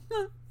career.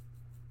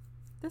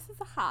 This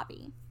is a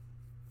hobby.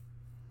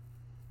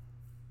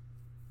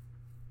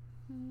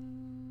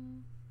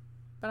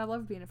 But I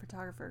love being a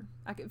photographer.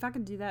 If I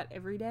could do that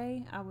every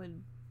day, I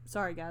would.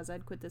 Sorry, guys,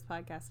 I'd quit this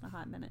podcast in a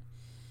hot minute.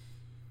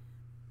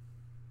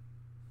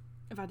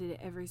 If I did it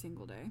every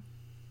single day.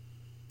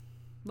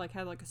 Like,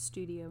 had like a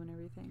studio and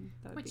everything.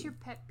 What's your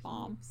pet peeves?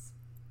 Bomb.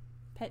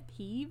 Pet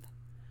peeve?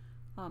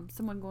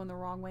 Someone going the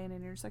wrong way in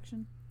an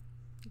intersection.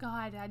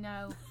 God, I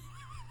know.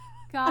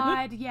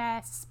 God,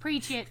 yes.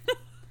 Preach it.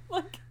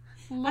 Like,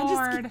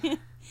 Lord.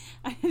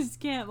 I just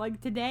can't.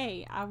 Like,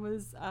 today, I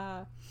was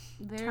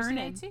There's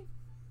turning. Today too?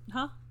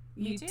 Huh?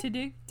 You too? To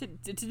do.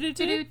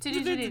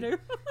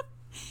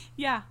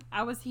 Yeah,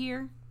 I was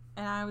here,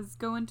 and I was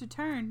going to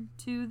turn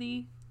to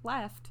the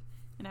left,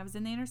 and I was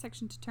in the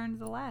intersection to turn to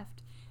the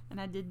left, and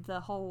I did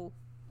the whole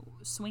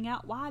swing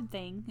out wide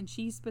thing, and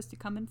she's supposed to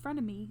come in front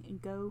of me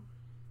and go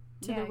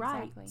to the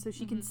right, exactly. So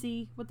she can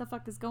see what the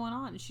fuck is going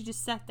on, and she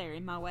just sat there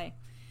in my way,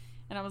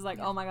 and I was like,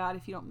 oh my God,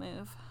 if you don't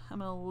move, I'm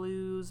gonna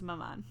lose my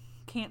mind.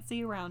 Can't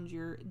see around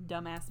your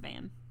dumbass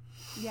van.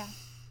 Yeah.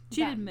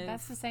 She didn't move.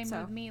 That's the same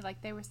with me.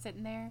 Like, they were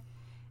sitting there,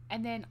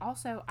 and then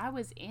also I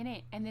was in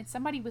it, and then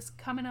somebody was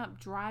coming up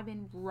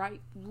driving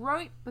right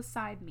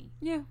beside me.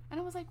 Yeah. And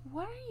I was like,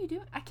 what are you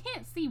doing? I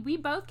can't see. We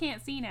both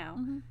can't see now.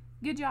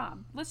 Good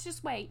job. Let's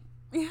just wait.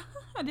 Yeah.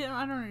 I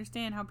don't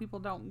understand how people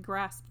don't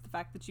grasp the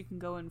fact that you can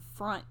go in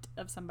front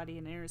of somebody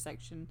in an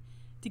intersection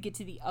to get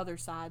to the other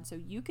side so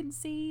you can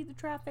see the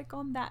traffic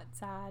on that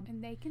side.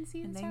 And they can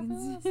see the traffic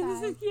on the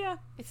side. Yeah.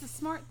 It's a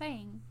smart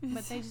thing,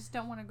 but they just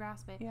don't want to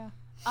grasp it. Yeah.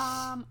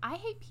 I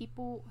hate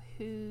people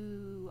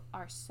who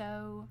are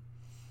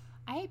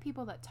I hate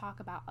people that talk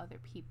about other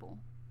people.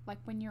 Like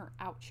when you're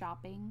out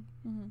shopping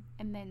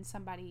and then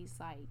somebody's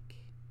like,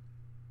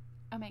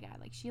 oh my God,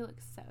 like she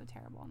looks so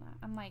terrible in that.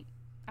 I'm like,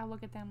 I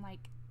look at them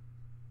like,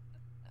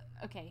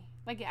 okay.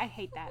 Like, I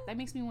hate that. That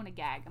makes me want to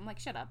gag. I'm like,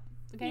 shut up.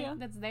 Okay? Yeah.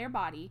 That's their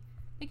body.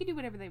 They can do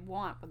whatever they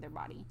want with their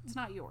body. It's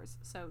not yours,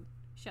 so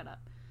shut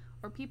up.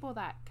 Or people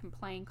that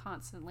complain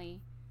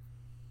constantly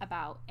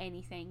about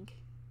anything.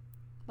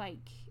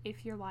 Like,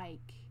 if you're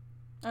like...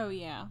 Oh,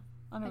 yeah.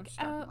 I know what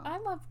you're talking about. I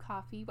love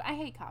coffee, but I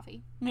hate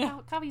coffee. Yeah.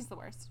 Coffee's the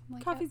worst. I'm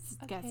like, Coffee's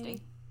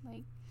disgusting.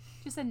 Like,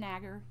 just a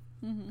nagger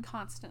Mm-hmm.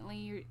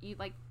 constantly.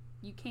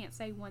 You can't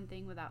say one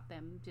thing without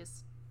them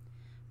just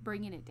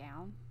bringing it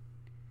down.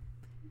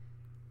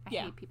 I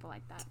hate people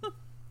like that.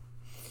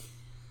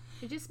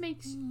 It just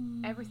makes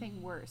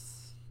everything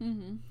worse.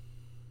 Mm-hmm.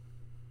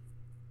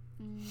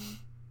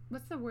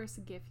 What's the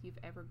worst gift you've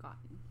ever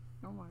gotten?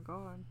 Oh my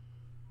god.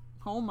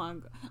 Oh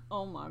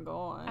my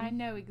god. I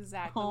know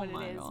exactly what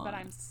it is, God. but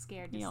I'm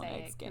scared to Neon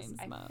say X it because Games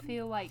I mode.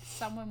 feel like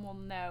someone will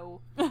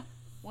know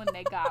when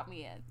they got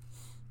me it.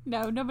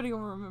 No, nobody will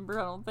remember,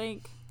 I don't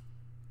think.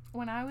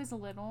 When I was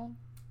little,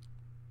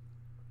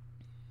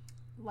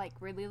 like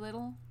really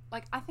little,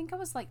 like I think I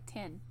was like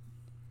 10,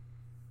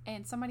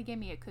 and somebody gave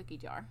me a cookie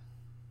jar.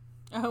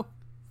 Oh,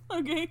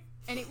 okay.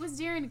 And it was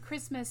during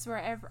Christmas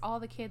where all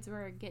the kids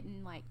were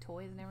getting like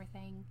toys and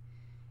everything,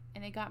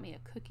 and they got me a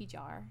cookie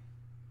jar,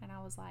 and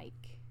I was like,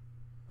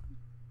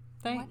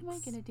 Thanks. what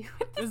am I gonna do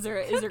with this? Is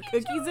there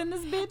cookies jar? in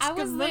this bitch? I was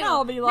Because then little.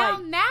 I'll be like, now,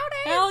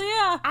 nowadays, hell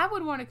yeah. I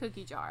would want a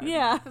cookie jar.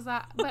 Yeah.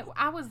 But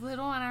I was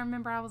little, and I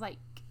remember I was like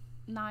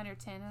 9 or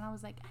 10, and I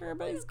was like, I want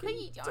Everybody's a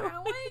cookie getting jar. I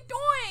want a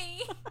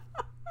toy.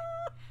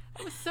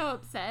 I was so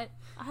upset.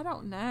 I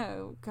don't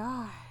know.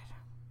 God.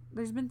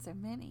 There's been so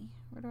many.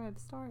 Where do I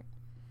start?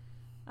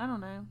 I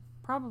don't know.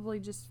 Probably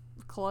just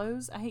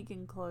clothes. I hate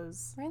getting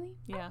clothes. Really?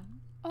 Yeah.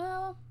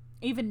 Well,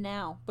 Even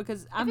now.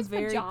 Because if I'm it's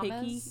very pajamas,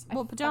 picky. I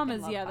Well, fucking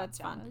pajamas, love yeah, that's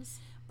fine. pajamas.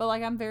 But,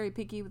 like, I'm very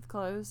picky with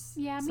clothes.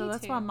 Yeah, so me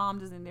that's too. why Mom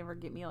doesn't ever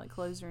get me, like,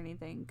 clothes or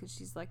anything. Because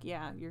she's like,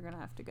 yeah, you're going to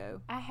have to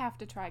go. I have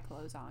to try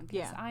clothes on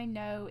because Yeah. I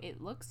know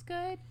it looks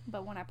good,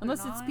 but when I put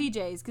Unless it it's on,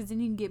 PJs. Because then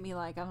you can get me,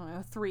 like, I don't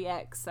know,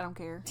 3X. I don't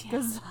care. Yeah.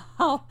 Because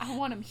I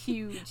want them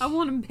huge. I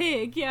want them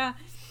big, yeah.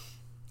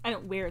 I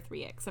don't wear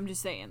 3X. I'm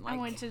just saying, like, I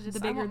want to just the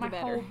bigger, I want my the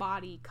better. whole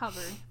body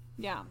covered.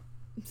 Yeah.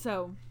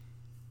 So,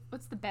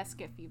 What's the best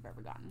gift you've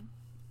ever gotten?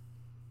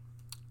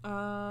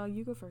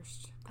 you go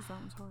first. Because that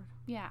one's hard.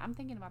 Yeah, I'm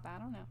thinking about that. I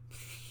don't know.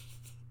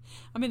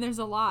 I mean, there's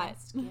a lot.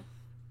 Best gift.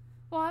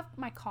 Well, I have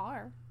my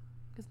car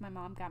because my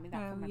mom got me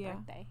that for my yeah.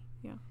 birthday.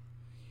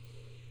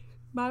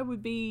 Mine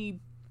would be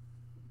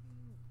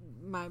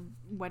my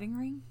wedding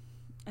ring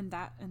and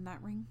that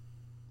ring.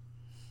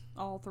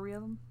 All 3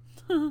 of them.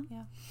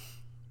 Yeah.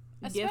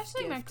 Gift,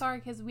 Especially my gift. car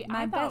because My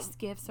I thought best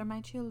gifts are my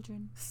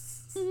children.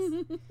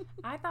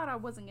 I thought I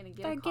wasn't gonna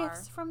get They're a car.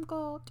 gifts from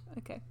God.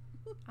 Okay.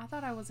 I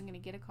thought I wasn't gonna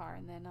get a car,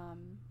 and then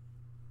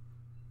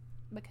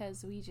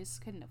because we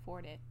just couldn't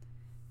afford it,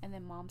 and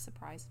then Mom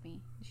surprised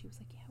me. She was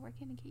like, "Yeah, we're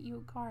gonna get you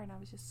a car," and I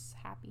was just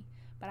happy.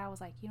 But I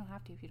was like, "You don't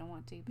have to if you don't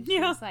want to." But she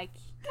Yeah. was like,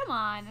 "Come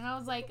on," and I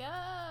was like,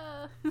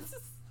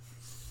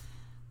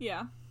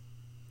 Yeah.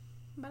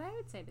 But I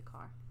would say the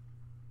car.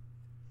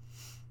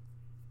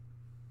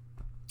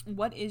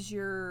 What is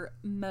your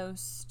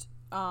most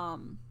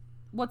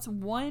what's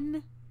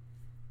one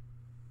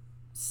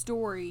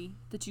story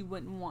that you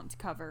wouldn't want to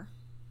cover?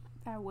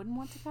 That I wouldn't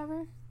want to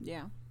cover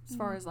Yeah. As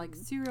far as like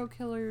serial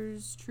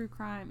killers, true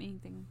crime,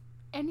 anything.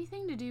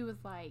 anything to do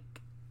with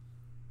like,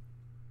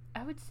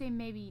 I would say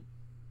maybe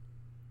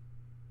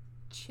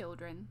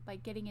children,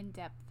 like getting in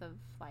depth of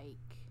like,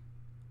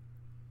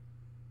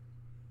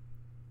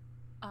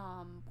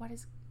 what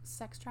is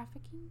sex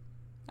trafficking?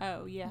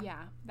 Oh, yeah.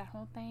 Yeah, that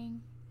whole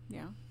thing.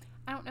 Yeah.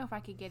 I don't know if I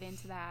could get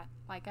into that.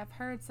 Like, I've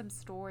heard some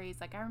stories.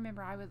 Like, I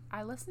remember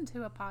I listened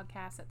to a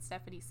podcast that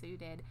Stephanie Sue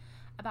did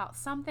about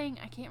something.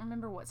 I can't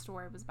remember what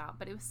story it was about,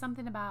 but it was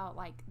something about,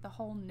 like, the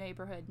whole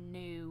neighborhood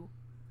knew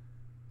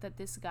that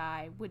this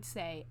guy would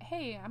say,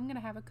 "Hey, I'm going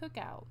to have a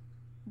cookout."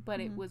 But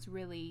it was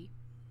really,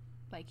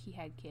 like, he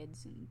had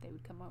kids, and they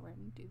would come over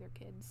and do their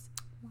kids.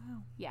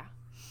 Wow. Yeah.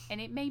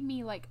 And it made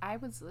me, like, I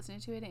was listening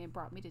to it, and it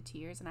brought me to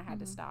tears, and I had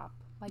to stop.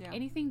 Like, Yeah.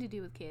 anything to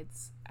do with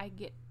kids, I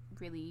get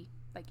really...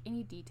 like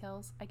any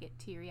details, I get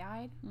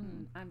teary-eyed.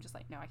 And I'm just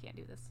like, no, I can't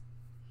do this.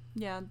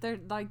 Yeah, they're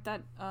like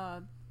that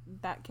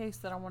that case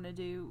that I want to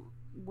do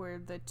where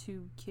the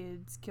 2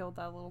 kids killed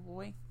that little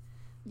boy.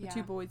 The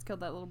 2 boys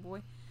killed that little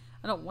boy.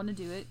 I don't want to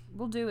do it.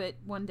 We'll do it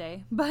one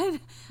day. But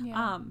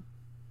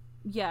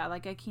yeah,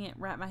 like I can't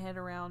wrap my head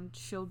around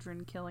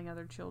children killing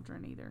other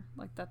children either.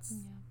 Like that's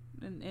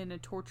in a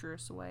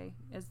torturous way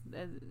as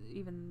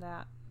even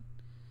that.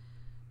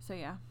 So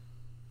yeah.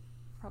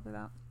 Probably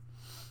that.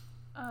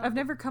 I've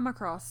never come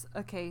across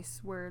a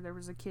case where there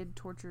was a kid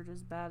tortured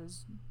as bad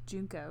as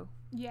Junko.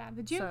 Yeah,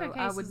 the Junko So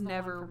case I would is the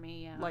never one for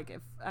me. Yeah. like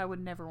if I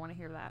would never want to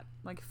hear that.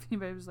 Like if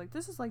anybody was like,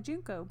 "This is like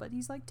Junko, but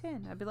he's like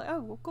 10," I'd be like,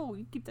 "Oh, well, cool.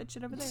 You keep that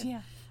shit over there."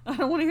 Yeah. I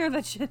don't want to hear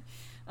that shit.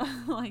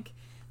 Like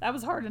that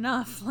was hard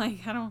enough.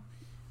 Like I don't.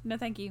 No,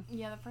 thank you.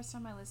 Yeah, the first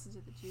time I listened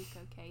to the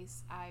Junko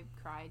case, I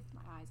cried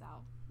my eyes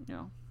out.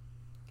 No.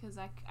 Because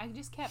I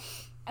just kept,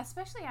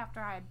 especially after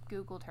I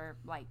Googled her,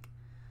 like,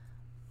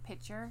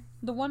 picture.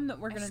 The one that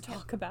we're I going to just kept-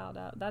 talk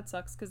about, that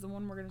sucks because the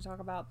one we're going to talk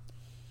about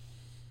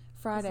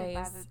Friday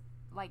by is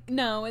like?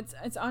 No, it's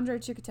Andrei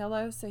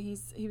Chikatilo. So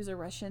he was a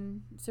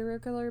Russian serial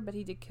killer, but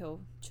he did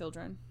kill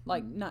children.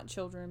 Like, not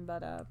children,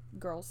 but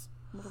girls.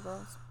 Little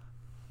girls.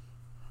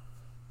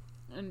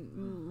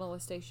 And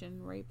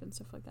molestation, rape, and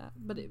stuff like that.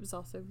 But it was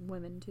also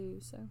women, too,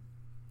 so.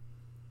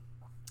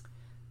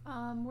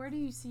 Where do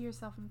you see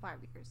yourself in 5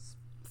 years?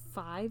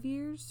 5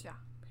 years? Yeah.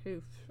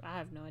 Oof, I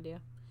have no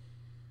idea.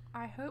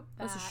 I hope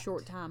that... That's a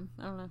short time.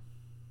 I don't know.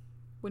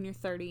 When you're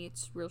 30,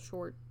 it's real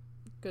short.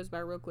 It goes by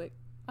real quick.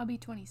 I'll be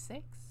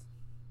 26.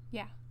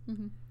 Yeah.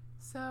 Mm-hmm.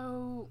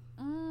 So,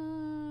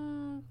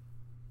 I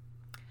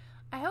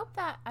hope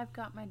that I've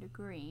got my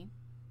degree.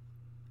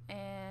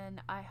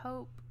 And I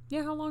hope...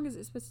 Yeah, how long is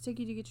it supposed to take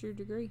you to get your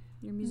degree?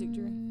 Your music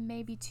degree?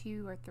 Maybe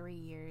 2 or 3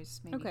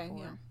 years. Maybe 4.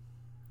 Yeah.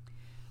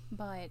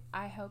 But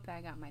I hope that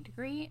I got my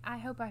degree. I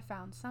hope I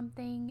found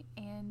something.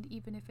 And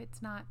even if it's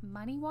not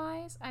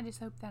money-wise, I just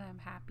hope that I'm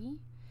happy.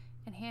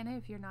 And Hannah,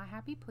 if you're not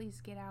happy,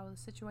 please get out of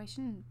the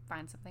situation and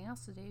find something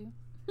else to do.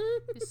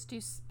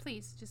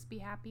 Please, just be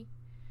happy.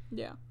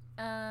 Yeah.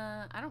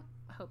 I don't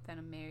hope that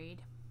I'm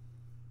married.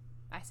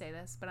 I say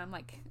this, but I'm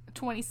like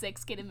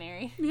 26 getting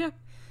married. Yeah.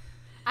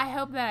 I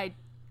hope that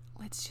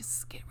let's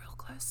just get real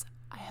close.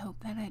 I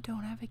hope that I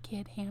don't have a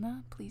kid,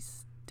 Hannah.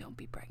 Please don't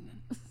be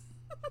pregnant.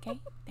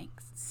 Okay?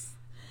 Thanks.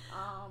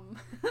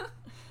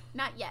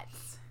 Not yet.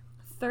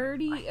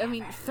 30.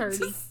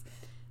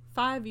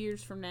 5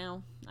 years from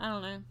now. I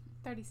don't know.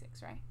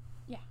 36, right?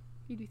 Yeah.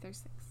 You do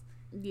 36.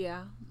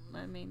 Yeah.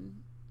 I mean.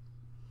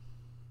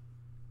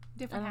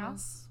 Different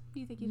house? Do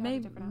you think you'd have a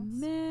different house?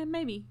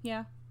 Maybe,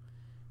 yeah.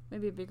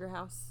 Maybe a bigger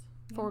house.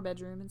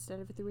 4-bedroom instead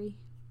of a 3.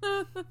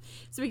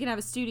 So we can have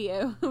a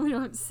studio. We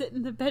don't have to sit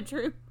in the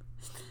bedroom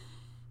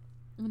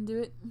and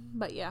do it.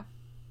 But yeah.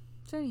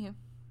 So anyhow.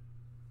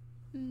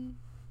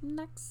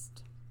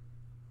 Next.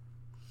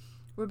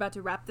 We're about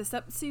to wrap this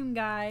up soon,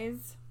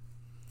 guys.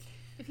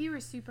 If you were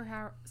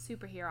superhero, I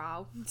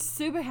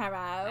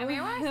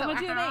mean,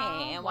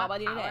 what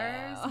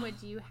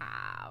would you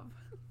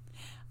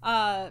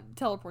have?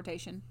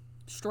 Teleportation.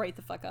 Straight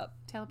the fuck up.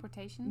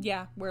 Teleportation?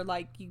 Yeah, where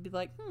like you'd be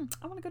like,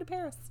 I want to go to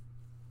Paris.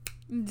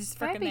 And just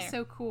That'd be there.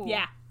 so cool.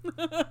 Yeah.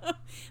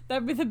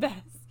 That'd be the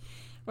best.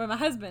 Where my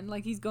husband,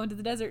 like, he's going to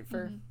the desert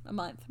for a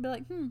month. I'd be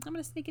like, I'm going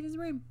to sneak in his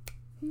room.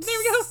 There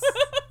we go.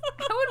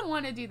 I wouldn't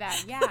want to do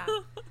that. Yeah.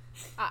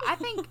 I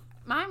think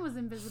mine was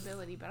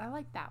invisibility, but I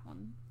like that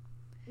one.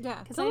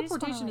 Yeah.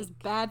 Teleportation is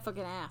bad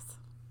fucking ass.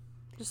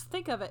 Just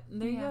think of it, and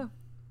there you go.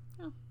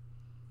 Yeah.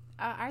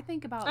 I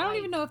think about. I don't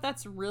even know if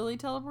that's really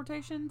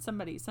teleportation. Some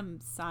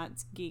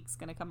science geek's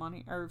gonna come on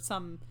here, or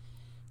some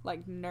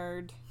like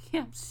nerd,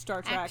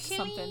 Star Trek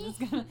something is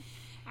gonna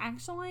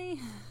actually.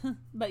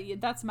 But yeah,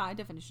 that's my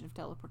definition of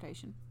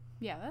teleportation.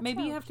 Yeah, that's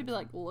maybe you have to be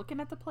like looking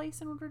at the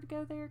place in order to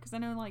go there, because I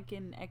know like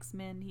in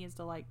X-Men he has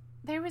to like.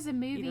 There was a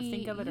movie. Either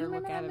think of it or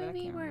look at it. Remember that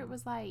movie where it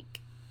was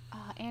like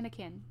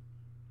Anakin,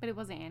 but it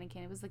wasn't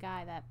Anakin. It was the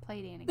guy that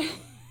played Anakin.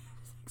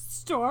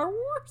 Star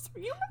Wars?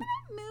 You remember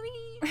that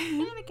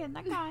movie? Anakin,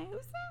 that guy.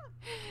 Who's that?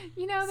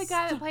 You know, the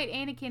guy that played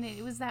Anakin.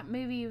 It was that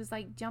movie. It was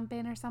like Jump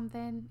In or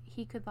something.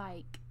 He could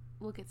like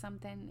look at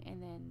something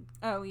and then.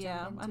 Oh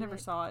yeah, I never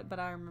saw it, but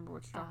I remember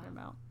what you're talking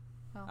about.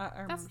 Well,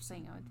 I remember that's the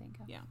thing I would think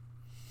of. Yeah.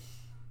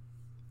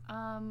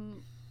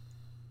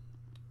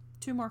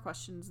 2 more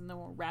questions and then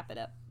we'll wrap it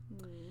up.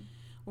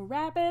 We'll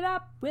wrap it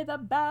up with a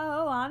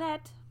bow on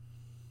it.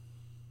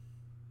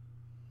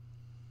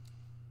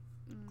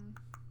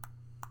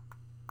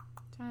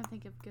 Trying to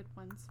think of good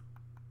ones.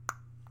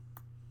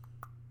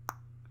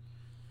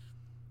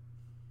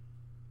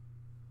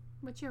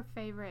 What's your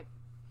favorite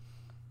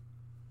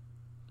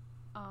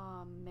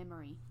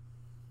memory?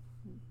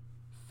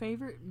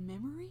 Favorite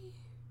memory?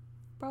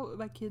 Probably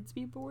my kids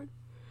being born.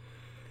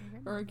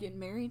 Or getting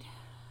married.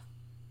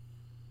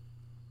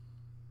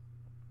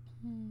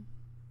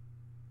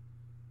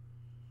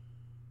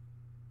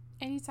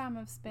 Anytime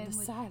I've spent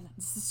with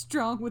silence is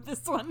strong with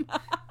this one.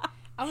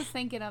 I was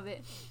thinking of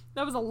it.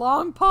 That was a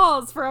long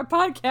pause for a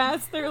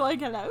podcast. They're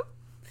like, hello?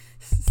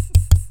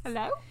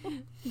 Hello?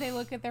 They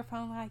look at their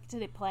phone like,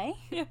 did it play?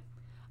 Yeah.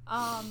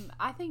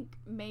 I think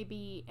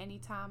maybe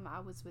anytime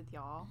I was with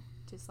y'all,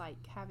 just like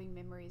having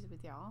memories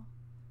with y'all.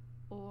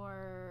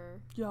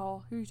 Or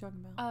y'all, who are you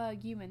talking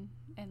about? Ewan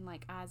and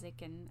like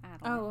Isaac and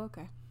Adeline. Oh,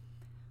 okay.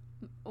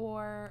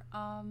 Or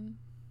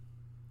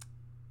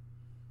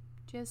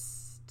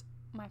just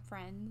my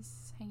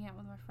friends, hanging out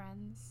with my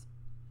friends.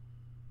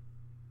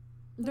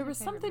 There was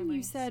something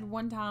you said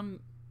one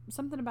time,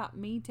 something about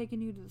me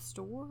taking you to the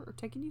store or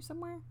taking you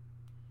somewhere.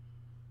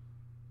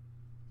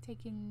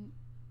 Taking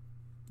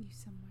you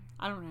somewhere.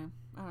 I don't know.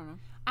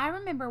 I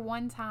remember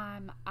one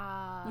time,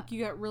 like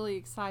you got really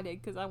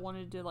excited because I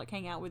wanted to like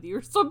hang out with you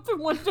or something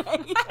one day.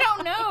 I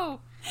don't know.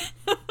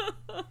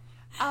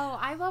 Oh,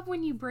 I love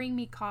when you bring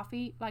me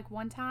coffee. Like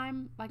one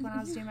time, like when I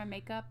was doing my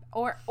makeup,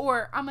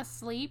 or I'm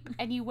asleep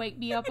and you wake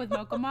me up with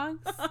mocha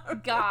mugs.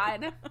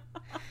 God,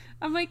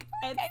 I'm like,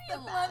 oh, you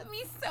love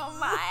me so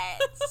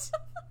much.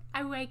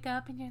 I wake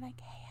up and you're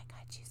like, hey, I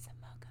got you some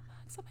mocha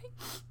mugs. I'm like,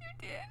 you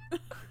did.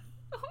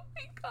 Oh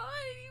my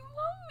God, you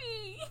love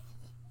me.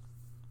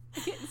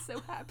 I'm getting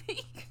so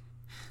happy.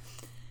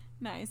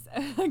 Nice.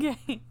 Okay.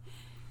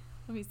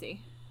 Let me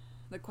see.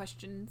 The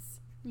questions.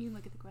 You can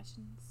look at the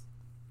questions.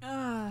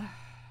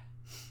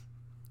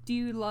 Do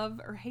you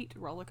love or hate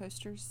roller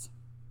coasters?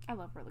 I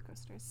love roller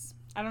coasters.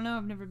 I don't know.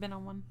 I've never been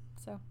on one,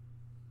 so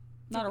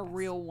not a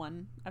real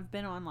one. I've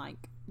been on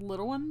like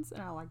little ones,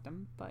 and I liked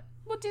them, but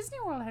Well, Disney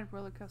World had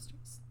roller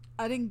coasters.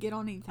 I didn't get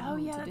on anything. Oh,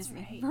 when I yeah, went to that's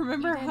Disney. right.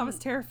 Remember, You I was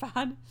didn't.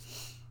 terrified.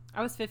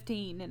 I was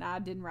 15 and I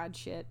didn't ride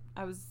shit.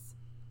 I was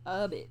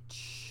a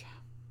bitch.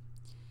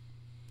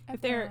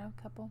 I've there- been on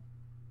a couple.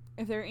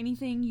 If there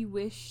anything you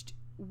wished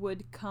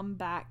would come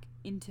back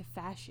into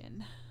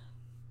fashion,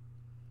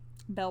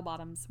 bell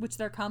bottoms, which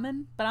they're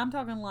coming, but I'm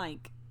talking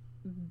like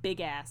big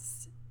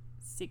ass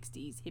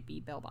 60s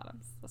hippie bell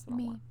bottoms. That's what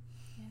I want.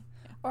 Yeah.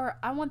 Or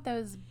I want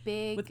those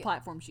big With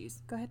platform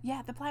shoes. Go ahead.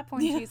 Yeah, the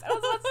platform shoes. I was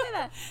about to say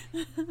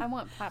that. I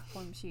want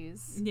platform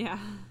shoes. Yeah.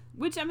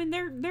 Which, I mean,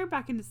 they're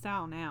back into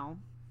style now.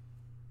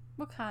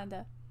 What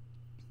kinda?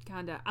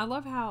 Kinda. I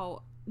love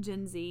how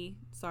Gen Z,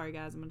 sorry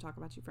guys, I'm going to talk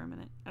about you for a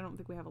minute. I don't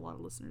think we have a lot of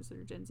listeners that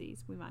are Gen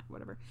Zs. We might,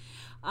 whatever.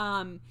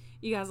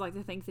 You guys like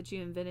to think that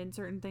you invented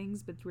certain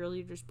things, but really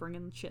you're just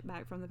bringing shit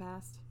back from the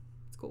past.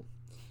 It's cool.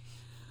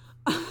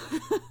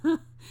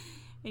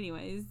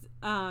 Anyways,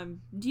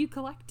 do you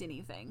collect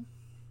anything?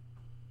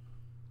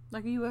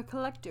 Like, are you a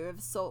collector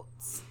of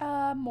sorts?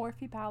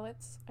 Morphe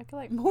palettes. I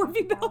collect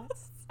Morphe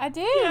palettes? I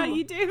do. Yeah,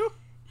 you do.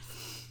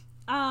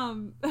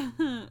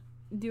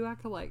 Do I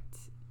collect?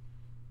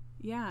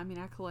 Yeah, I mean,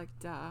 I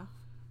collect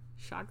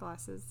shot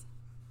glasses,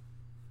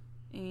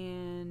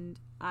 and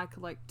I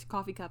collect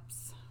coffee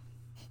cups.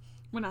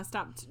 When I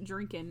stopped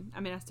drinking, I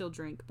mean, I still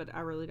drink, but I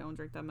really don't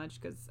drink that much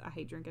because I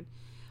hate drinking.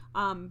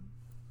 I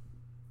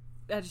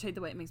just hate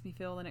the way it makes me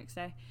feel the next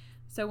day.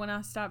 So when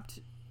I stopped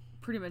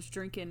pretty much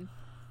drinking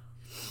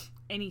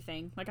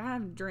anything, like I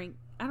haven't drank,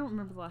 I don't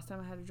remember the last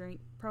time I had a drink,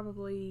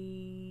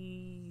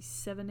 probably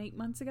 7-8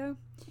 months ago.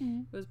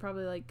 Mm-hmm. It was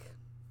probably like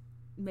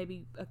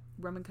maybe a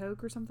rum and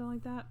coke or something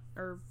like that,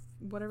 or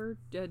whatever.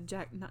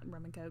 Not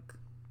rum and coke,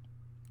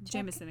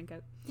 Jameson and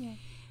Coke. Yeah.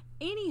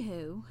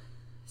 Anywho,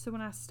 so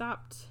when I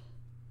stopped,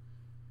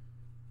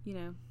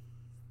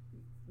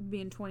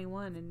 being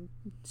 21 and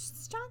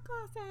shot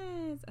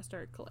glasses, I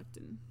started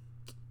collecting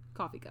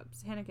coffee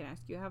cups. Hannah can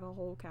ask you. I have a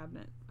whole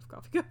cabinet of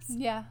coffee cups.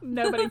 Yeah.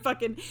 Nobody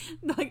fucking,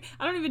 like,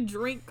 I don't even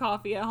drink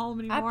coffee at home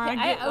anymore.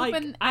 I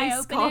open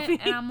coffee.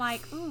 it and I'm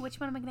like, ooh, which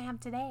one am I gonna have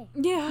today?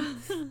 Yeah.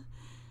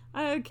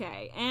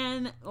 Okay.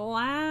 And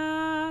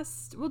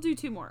last, we'll do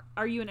 2 more.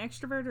 Are you an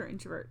extrovert or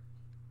introvert?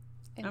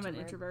 I'm an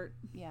introvert.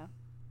 Yeah.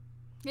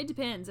 It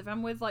depends. If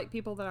I'm with like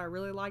people that I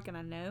really like and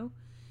I know,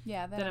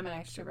 Yeah, then I'm an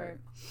extrovert.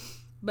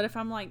 But if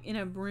I'm like in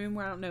a room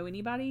where I don't know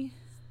anybody,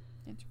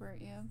 Introvert,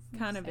 yeah.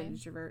 kind of Same.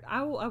 introvert.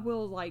 I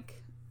will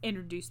like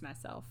introduce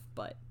myself,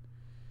 but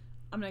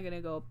I'm not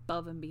gonna go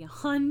above and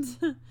beyond.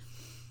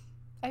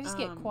 I just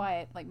get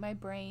quiet. Like my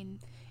brain,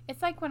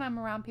 it's like when I'm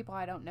around people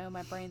I don't know,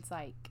 my brain's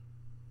like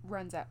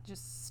runs out,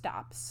 just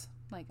stops.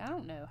 Like, I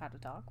don't know how to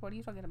talk. What are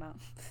you talking about?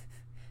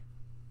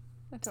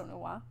 I don't know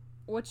why.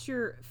 What's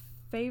your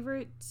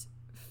favorite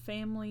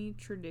family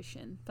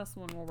tradition? That's the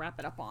one we'll wrap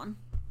it up on.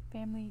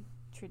 Family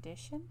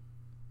tradition?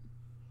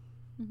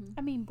 Mm-hmm.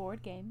 I mean,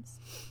 board games.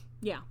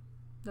 Yeah,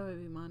 that would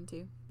be mine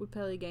too. We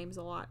play games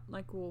a lot.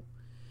 Like and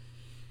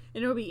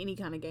it'll be any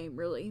kind of game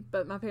really.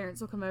 But my parents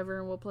will come over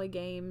and we'll play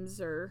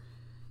games, or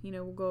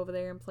we'll go over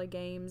there and play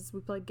games. We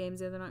played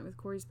games the other night with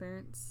Corey's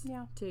parents.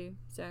 Yeah. Too.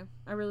 So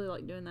I really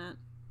like doing that.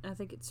 I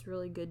think it's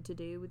really good to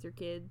do with your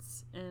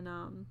kids, and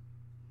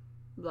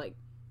like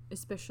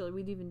especially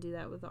we'd even do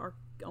that with our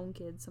own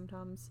kids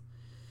sometimes.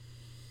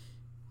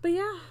 But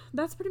yeah,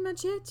 that's pretty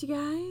much it, you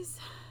guys.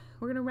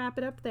 We're gonna wrap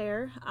it up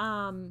there.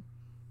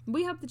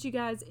 We hope that you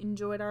guys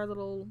enjoyed our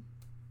little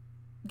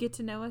get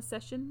to know us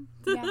session.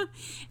 Yeah.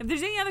 If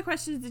there's any other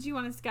questions that you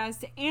want us guys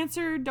to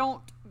answer,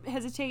 don't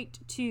hesitate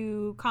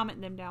to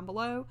comment them down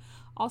below.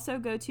 Also,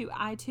 go to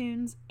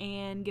iTunes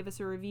and give us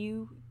a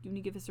review. When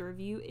you give us a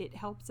review, it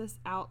helps us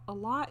out a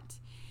lot.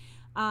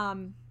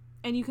 And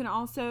you can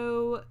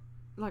also,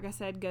 like I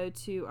said, go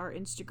to our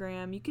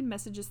Instagram. You can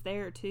message us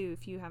there too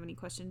if you have any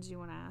questions you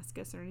want to ask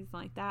us or anything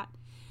like that.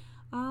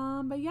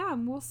 But yeah,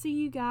 we'll see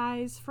you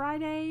guys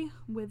Friday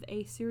with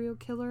a serial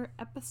killer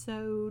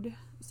episode.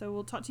 So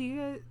we'll talk to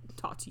you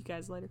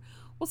guys later.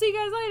 We'll see you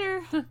guys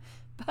later.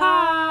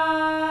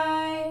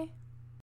 Bye.